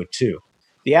moon's CO2.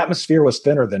 The atmosphere was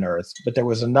thinner than Earth, but there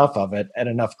was enough of it and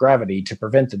enough gravity to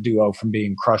prevent the duo from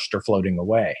being crushed or floating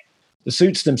away. The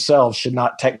suits themselves should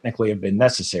not technically have been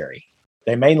necessary.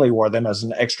 They mainly wore them as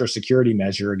an extra security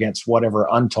measure against whatever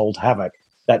untold havoc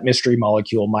that mystery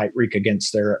molecule might wreak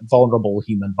against their vulnerable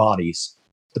human bodies.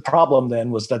 The problem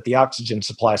then was that the oxygen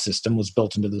supply system was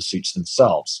built into the suits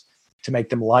themselves to make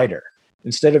them lighter,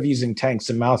 instead of using tanks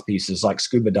and mouthpieces like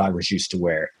scuba divers used to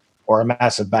wear, or a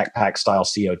massive backpack-style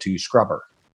CO2 scrubber.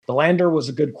 The lander was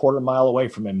a good quarter mile away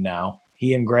from him now,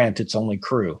 he and Grant its only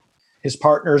crew. His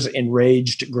partner's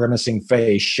enraged, grimacing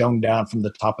face shone down from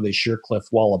the top of the sheer cliff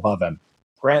wall above him.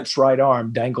 Grant's right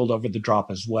arm dangled over the drop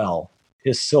as well,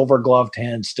 his silver-gloved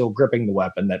hand still gripping the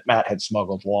weapon that Matt had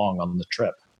smuggled along on the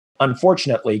trip.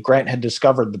 Unfortunately, Grant had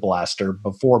discovered the blaster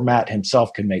before Matt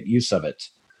himself could make use of it.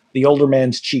 The older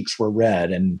man's cheeks were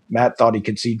red, and Matt thought he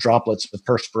could see droplets of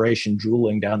perspiration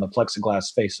drooling down the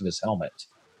plexiglass face of his helmet.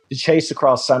 The chase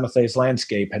across Samathe's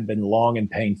landscape had been long and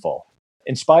painful.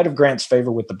 In spite of Grant's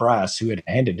favor with the brass who had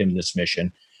handed him this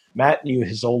mission, Matt knew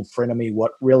his old frenemy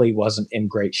what really wasn't in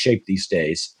great shape these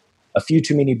days. A few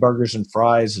too many burgers and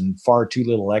fries and far too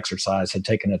little exercise had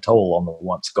taken a toll on the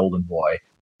once golden boy.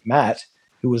 Matt,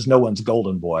 who was no one's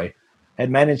golden boy, had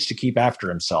managed to keep after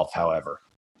himself, however.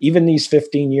 Even these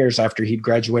 15 years after he'd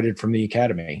graduated from the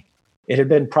academy, it had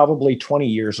been probably 20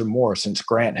 years or more since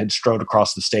Grant had strode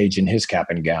across the stage in his cap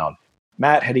and gown.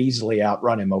 Matt had easily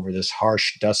outrun him over this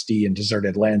harsh, dusty, and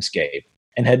deserted landscape,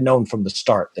 and had known from the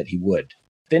start that he would.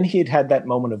 Then he had had that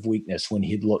moment of weakness when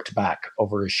he'd looked back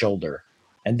over his shoulder,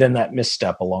 and then that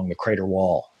misstep along the crater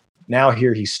wall. Now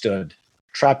here he stood,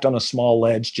 trapped on a small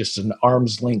ledge just an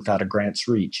arm's length out of Grant's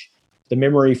reach. The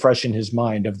memory fresh in his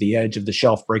mind of the edge of the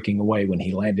shelf breaking away when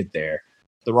he landed there,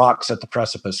 the rocks at the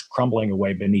precipice crumbling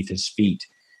away beneath his feet,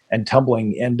 and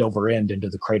tumbling end over end into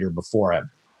the crater before him.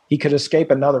 He could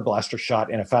escape another blaster shot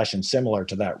in a fashion similar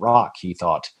to that rock, he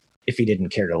thought, if he didn't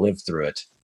care to live through it.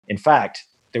 In fact,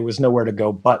 there was nowhere to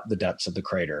go but the depths of the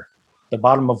crater, the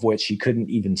bottom of which he couldn't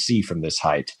even see from this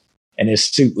height. and his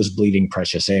suit was bleeding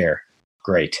precious air.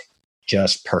 Great.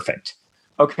 Just perfect.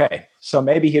 Okay, so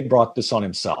maybe he had brought this on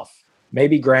himself.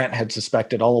 Maybe Grant had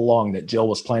suspected all along that Jill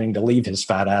was planning to leave his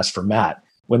fat ass for Matt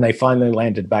when they finally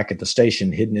landed back at the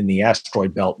station hidden in the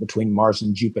asteroid belt between Mars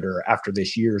and Jupiter after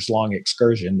this years-long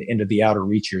excursion into the outer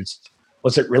reaches.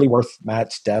 Was it really worth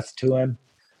Matt's death to him?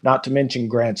 Not to mention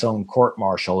Grant's own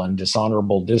court-martial and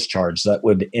dishonorable discharge that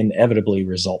would inevitably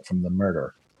result from the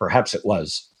murder. Perhaps it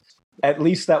was. At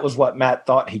least that was what Matt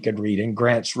thought he could read in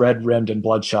Grant's red-rimmed and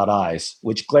bloodshot eyes,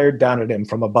 which glared down at him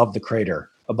from above the crater,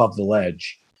 above the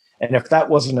ledge. And if that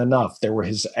wasn't enough, there were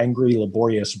his angry,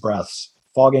 laborious breaths,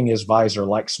 fogging his visor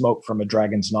like smoke from a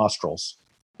dragon's nostrils.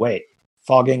 Wait,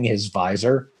 fogging his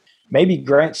visor? Maybe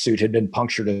Grant's suit had been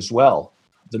punctured as well.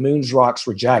 The moon's rocks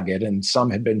were jagged, and some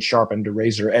had been sharpened to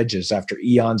razor edges after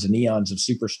eons and eons of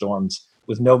superstorms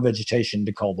with no vegetation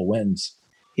to call the winds.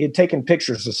 He had taken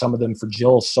pictures of some of them for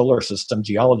Jill's solar system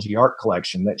geology art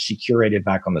collection that she curated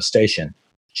back on the station.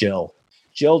 Jill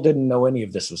didn't know any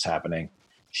of this was happening.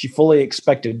 She fully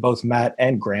expected both Matt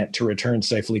and Grant to return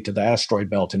safely to the asteroid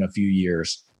belt in a few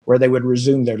years, where they would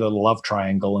resume their little love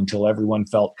triangle until everyone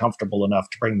felt comfortable enough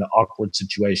to bring the awkward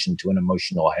situation to an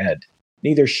emotional head.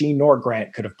 Neither she nor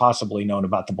Grant could have possibly known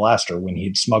about the blaster when he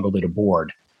had smuggled it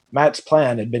aboard. Matt's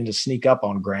plan had been to sneak up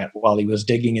on Grant while he was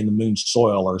digging in the moon's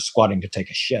soil or squatting to take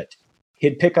a shit.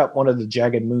 He'd pick up one of the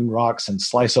jagged moon rocks and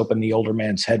slice open the older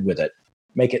man's head with it,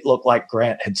 make it look like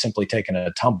Grant had simply taken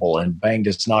a tumble and banged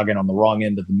his noggin on the wrong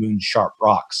end of the moon's sharp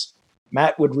rocks.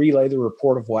 Matt would relay the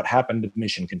report of what happened to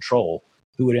Mission Control,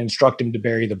 who would instruct him to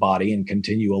bury the body and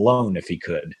continue alone if he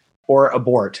could, or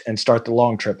abort and start the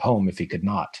long trip home if he could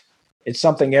not. It's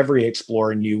something every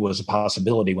explorer knew was a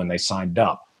possibility when they signed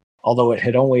up, although it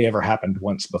had only ever happened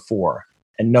once before,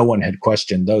 and no one had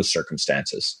questioned those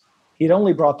circumstances. He'd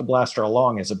only brought the blaster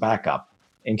along as a backup,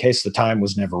 in case the time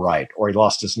was never right, or he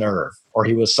lost his nerve, or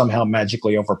he was somehow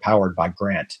magically overpowered by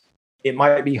Grant. It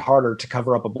might be harder to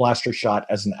cover up a blaster shot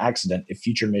as an accident if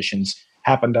future missions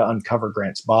happened to uncover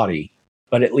Grant's body,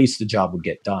 but at least the job would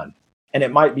get done. And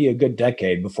it might be a good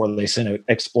decade before they sent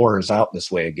explorers out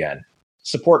this way again.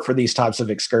 Support for these types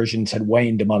of excursions had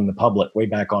waned among the public way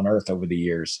back on Earth over the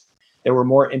years. They were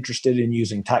more interested in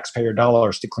using taxpayer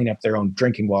dollars to clean up their own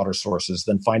drinking water sources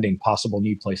than finding possible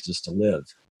new places to live.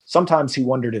 Sometimes he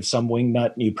wondered if some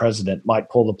wingnut new president might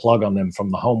pull the plug on them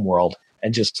from the home world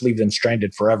and just leave them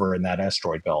stranded forever in that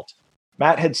asteroid belt.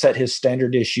 Matt had set his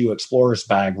standard issue explorer's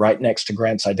bag right next to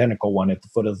Grant's identical one at the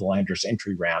foot of the lander's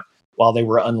entry ramp while they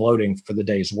were unloading for the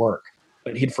day's work,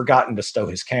 but he'd forgotten to stow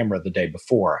his camera the day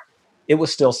before. It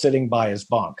was still sitting by his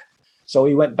bunk, so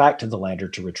he went back to the lander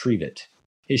to retrieve it.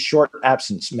 His short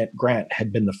absence meant Grant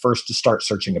had been the first to start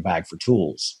searching a bag for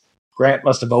tools. Grant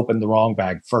must have opened the wrong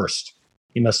bag first.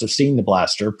 He must have seen the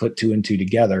blaster, put two and two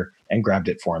together, and grabbed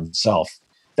it for himself.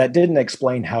 That didn't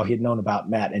explain how he'd known about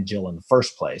Matt and Jill in the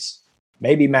first place.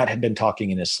 Maybe Matt had been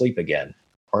talking in his sleep again.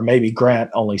 Or maybe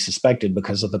Grant only suspected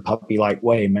because of the puppy-like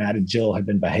way Matt and Jill had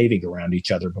been behaving around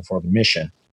each other before the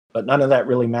mission. But none of that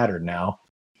really mattered now.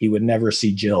 He would never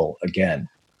see Jill again.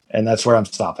 And that's where I'm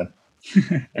stopping.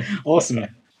 Awesome.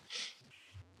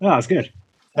 Oh, that's good.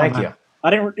 Thank you.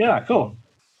 Yeah, cool.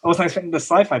 I wasn't expecting the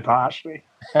sci-fi part, actually.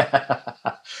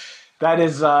 That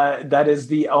is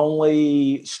the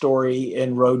only story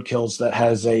in Roadkills that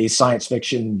has a science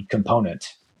fiction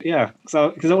component. Yeah,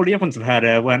 because all the other ones I've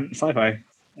had weren't sci-fi.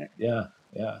 Yeah.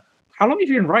 How long have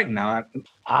you been writing now?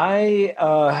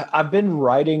 I've been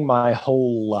writing my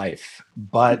whole life,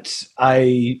 but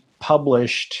I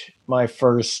published my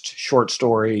first short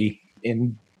story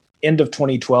in end of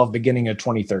 2012, beginning of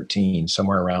 2013,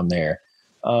 somewhere around there.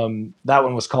 That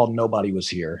one was called Nobody Was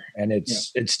Here, and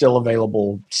it's still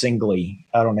available singly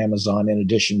out on Amazon in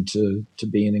addition to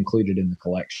being included in the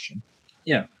collection.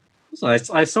 Yeah. So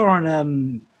I saw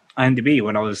on IMDb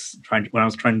when I was trying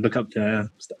to look up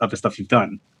the other stuff you've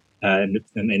done in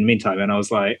the meantime, and I was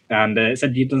like, and it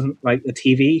said you done like a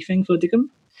TV thing for Diggum.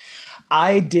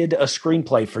 I did a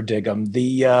screenplay for Diggum.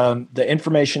 The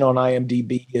information on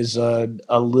IMDb is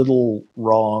a little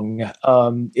wrong.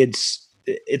 It's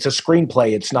a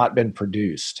screenplay. It's not been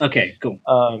produced. Okay, cool.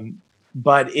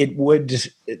 But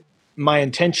my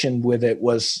intention with it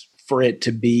was for it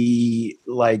to be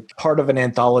like part of an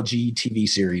anthology TV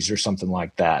series or something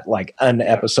like that, like an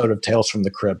episode of Tales from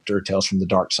the Crypt or Tales from the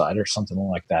Dark Side or something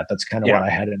like that. That's kind of what I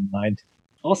had in mind.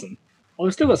 Awesome. Well,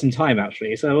 we've still got some time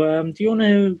actually. So, do you want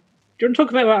to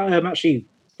talk about actually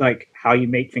like how you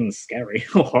make things scary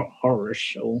or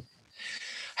horror-ish or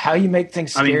how you make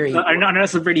things scary? I know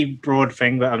that's a really broad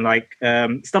thing, but I'm like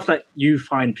stuff that you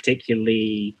find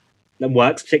particularly that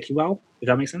works particularly well. If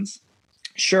that makes sense.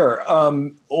 Sure.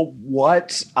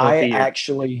 What I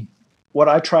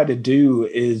try to do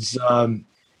is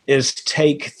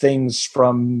take things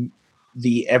from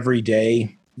the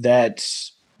everyday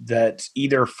that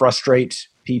either frustrate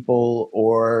people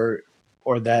or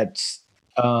that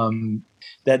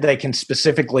that they can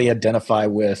specifically identify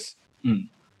with,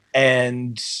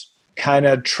 and kind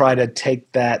of try to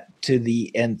take that to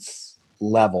the nth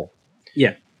level.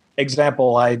 Yeah.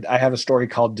 Example, I have a story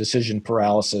called Decision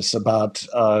Paralysis about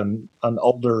an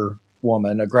older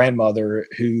woman, a grandmother,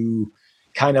 who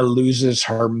kind of loses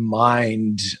her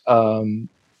mind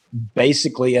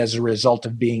basically as a result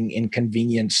of being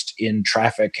inconvenienced in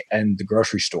traffic and the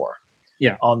grocery store.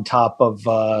 Yeah. On top of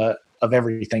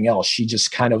everything else, she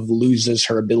just kind of loses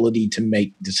her ability to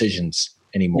make decisions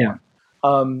anymore.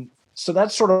 Yeah. So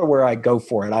that's sort of where I go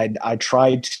for it. I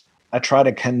try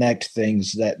to connect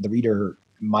things that the reader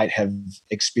might have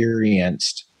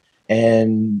experienced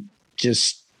and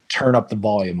just turn up the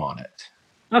volume on it.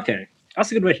 Okay, that's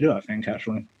a good way to do it, I think,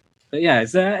 actually. But yeah,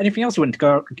 is there anything else you want to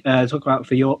go talk about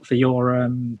for your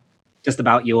just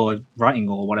about your writing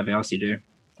or whatever else you do?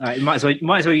 You might as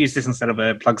well use this instead of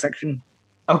a plug section.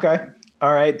 Okay,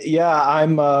 all right. Yeah,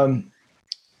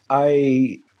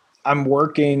 I'm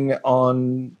working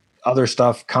on other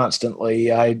stuff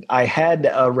constantly. I had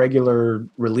a regular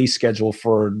release schedule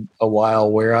for a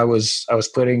while where I was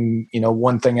putting,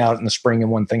 one thing out in the spring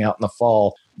and one thing out in the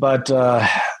fall. But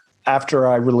after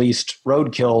I released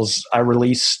Roadkills, I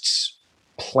released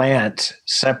Plant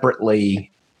separately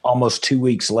almost 2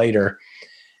 weeks later.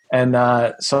 And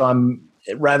so I'm,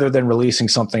 rather than releasing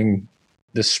something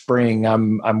this spring,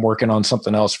 I'm working on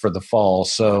something else for the fall.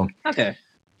 So okay,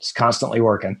 just constantly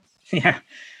working. Yeah.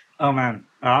 Oh man,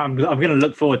 I'm going to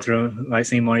look forward to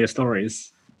seeing more of your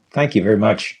stories. Thank you very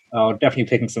much. I'll definitely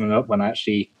picking something up when I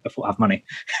actually have money.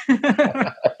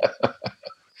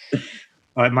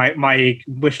 My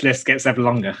wish list gets ever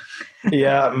longer.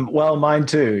 Yeah, well, mine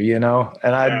too.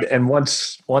 And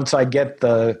once I get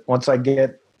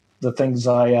the things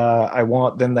I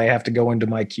want, then they have to go into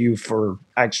my queue for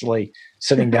actually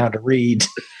sitting down to read.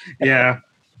 Yeah.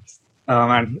 Oh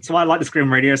man, so I like the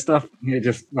Scream Radio stuff. I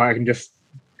can just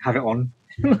have it on.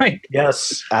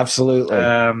 Yes, absolutely.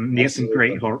 You get some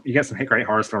great horror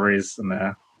stories, and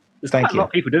there's quite a lot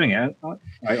of people doing it on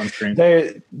stream.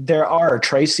 There are.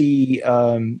 Tracy,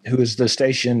 who is the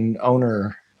station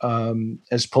owner,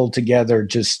 has pulled together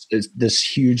just this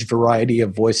huge variety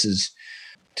of voices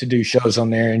to do shows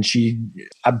on there, and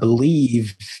I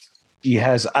believe she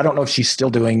has. I don't know if she's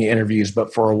still doing interviews,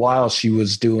 but for a while she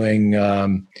was doing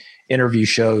interview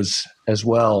shows as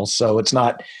well. So it's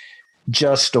not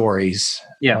just stories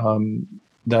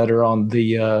that are on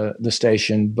the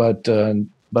station, but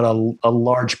a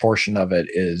large portion of it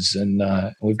is, and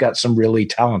we've got some really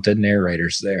talented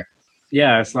narrators there.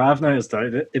 Yeah, so I've noticed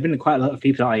that there've been quite a lot of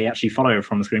people that I actually follow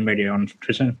from Scream Radio on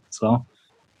Twitter as well.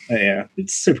 Yeah,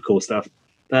 it's super cool stuff.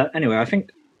 But anyway, I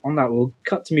think on that we'll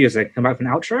cut to music, come back for an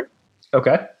outro.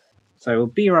 Okay. So we'll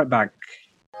be right back.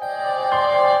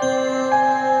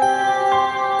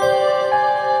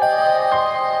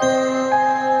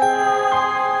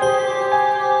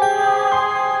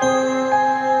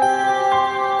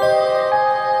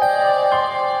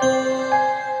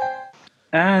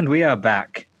 And we are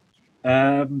back.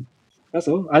 That's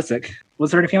all. Isaac,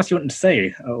 was there anything else you wanted to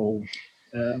say?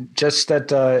 Just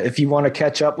that if you want to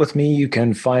catch up with me, you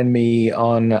can find me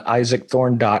on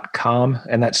isaacthorn.com,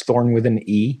 and that's Thorn with an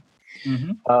E.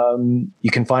 Mm-hmm.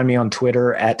 You can find me on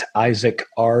Twitter at Isaac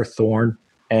R. Thorn,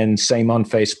 and same on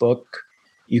Facebook.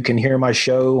 You can hear my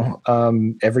show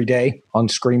every day on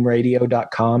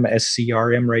screamradio.com,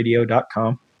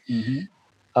 scrmradio.com. Mm-hmm.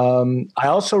 I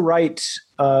also write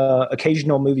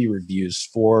occasional movie reviews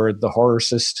for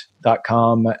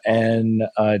thehorrorcist.com and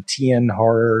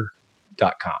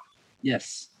tnhorror.com.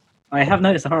 Yes. I have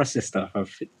noticed the Horrorcist stuff.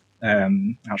 I've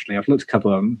looked at a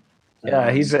couple of them.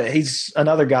 Yeah, he's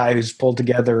another guy who's pulled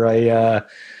together a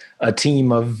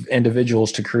team of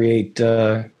individuals to create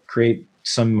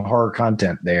some horror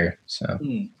content there. So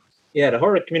yeah, the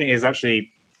horror community is actually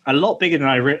a lot bigger than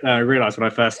I realized when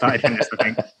I first started doing this, I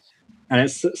think. And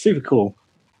it's super cool.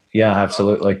 Yeah,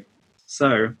 absolutely.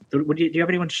 So, do you have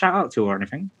anyone to shout out to or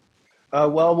anything?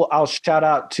 Well, I'll shout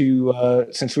out to,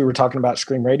 since we were talking about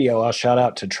Scream Radio, I'll shout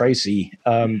out to Tracy.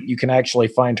 You can actually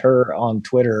find her on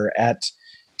Twitter at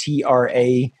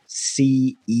TRACEE_TR.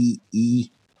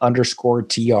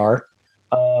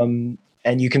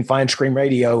 And you can find Scream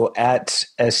Radio at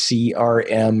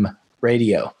SCRM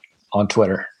Radio on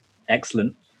Twitter.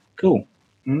 Excellent. Cool.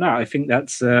 No, I think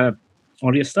that's all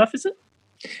your stuff, is it?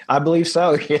 I believe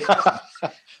so. Yeah.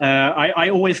 I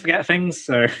always forget things,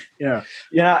 so yeah.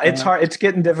 Yeah, it's hard. It's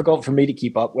getting difficult for me to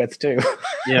keep up with too.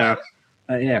 Yeah.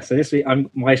 So this week,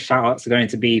 my shout outs are going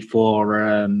to be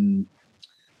for,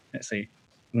 let's see.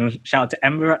 I'm going to shout out to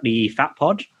Emma at the Fat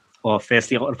Pod, or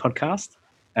Fiercely Altered Podcast.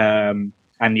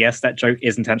 And yes, that joke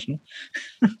is intentional.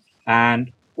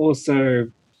 And also,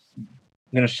 I'm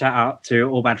going to shout out to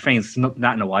All Bad Things. It's not been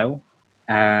that in a while.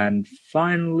 And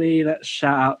finally, let's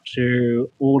shout out to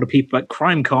all the people at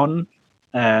CrimeCon,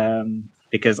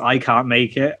 because I can't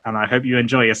make it, and I hope you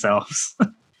enjoy yourselves.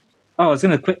 I was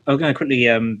going to quickly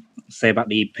say about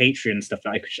the Patreon stuff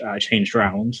that I changed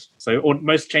around. So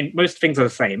most things are the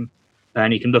same,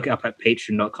 and you can look it up at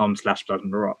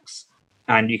patreon.com/bloodandrocks,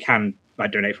 and you can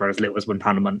donate for as little as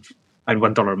 £1 a month and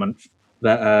 $1 a month.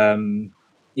 But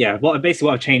what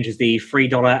I've changed is the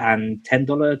 $3 and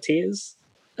 $10 tiers,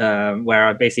 where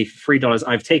I basically for $3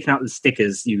 I've taken out the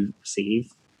stickers you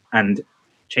receive and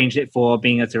changed it for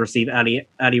being able to receive early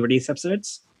release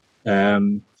episodes,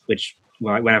 which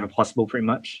whenever possible, pretty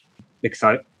much. Because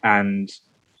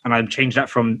I've changed that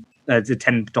from the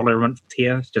 $10 a month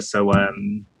tier, just so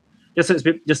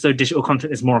digital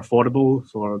content is more affordable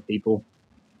for people.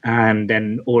 And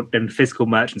then physical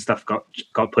merch and stuff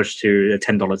got pushed to the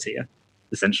 $10 tier,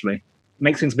 essentially.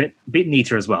 Makes things a bit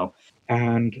neater as well.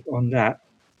 And on that,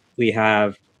 we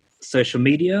have social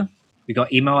media. We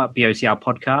got email at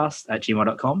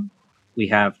bocrpodcast@gmail.com. We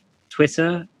have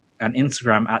Twitter and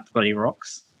Instagram at Bloody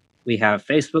Rocks. We have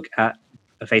Facebook at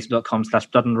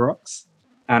facebook.com/bloodandrocks.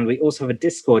 And we also have a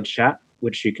Discord chat,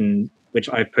 which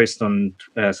I post on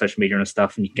social media and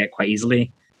stuff, and you can get quite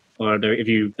easily. Or if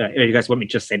you guys want me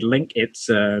to just say the link, it's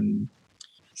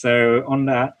so on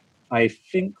that. I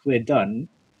think we're done.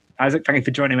 Isaac, thank you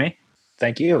for joining me.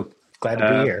 Thank you. Glad to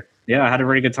be here. Yeah, I had a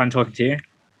really good time talking to you.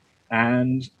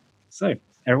 And so,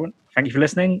 everyone, thank you for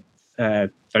listening.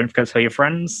 Don't forget to tell your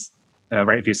friends, rate,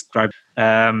 review, subscribe,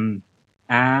 and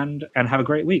have a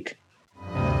great week.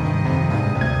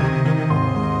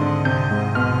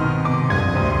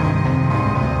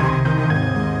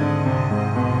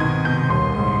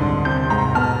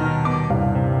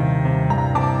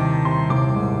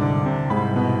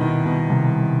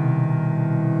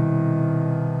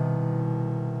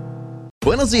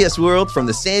 Buenos dias, world, from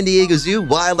the San Diego Zoo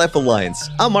Wildlife Alliance.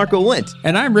 I'm Marco Wendt.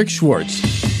 And I'm Rick Schwartz.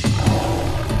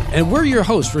 And we're your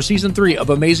hosts for Season 3 of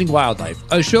Amazing Wildlife,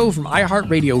 a show from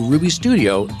iHeartRadio Ruby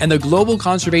Studio and the global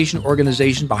conservation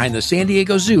organization behind the San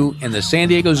Diego Zoo and the San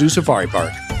Diego Zoo Safari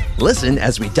Park. Listen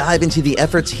as we dive into the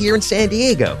efforts here in San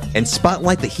Diego and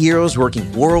spotlight the heroes working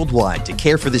worldwide to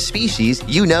care for the species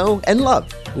you know and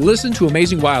love. Listen to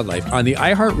Amazing Wildlife on the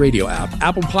iHeartRadio app,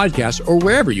 Apple Podcasts, or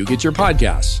wherever you get your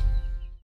podcasts.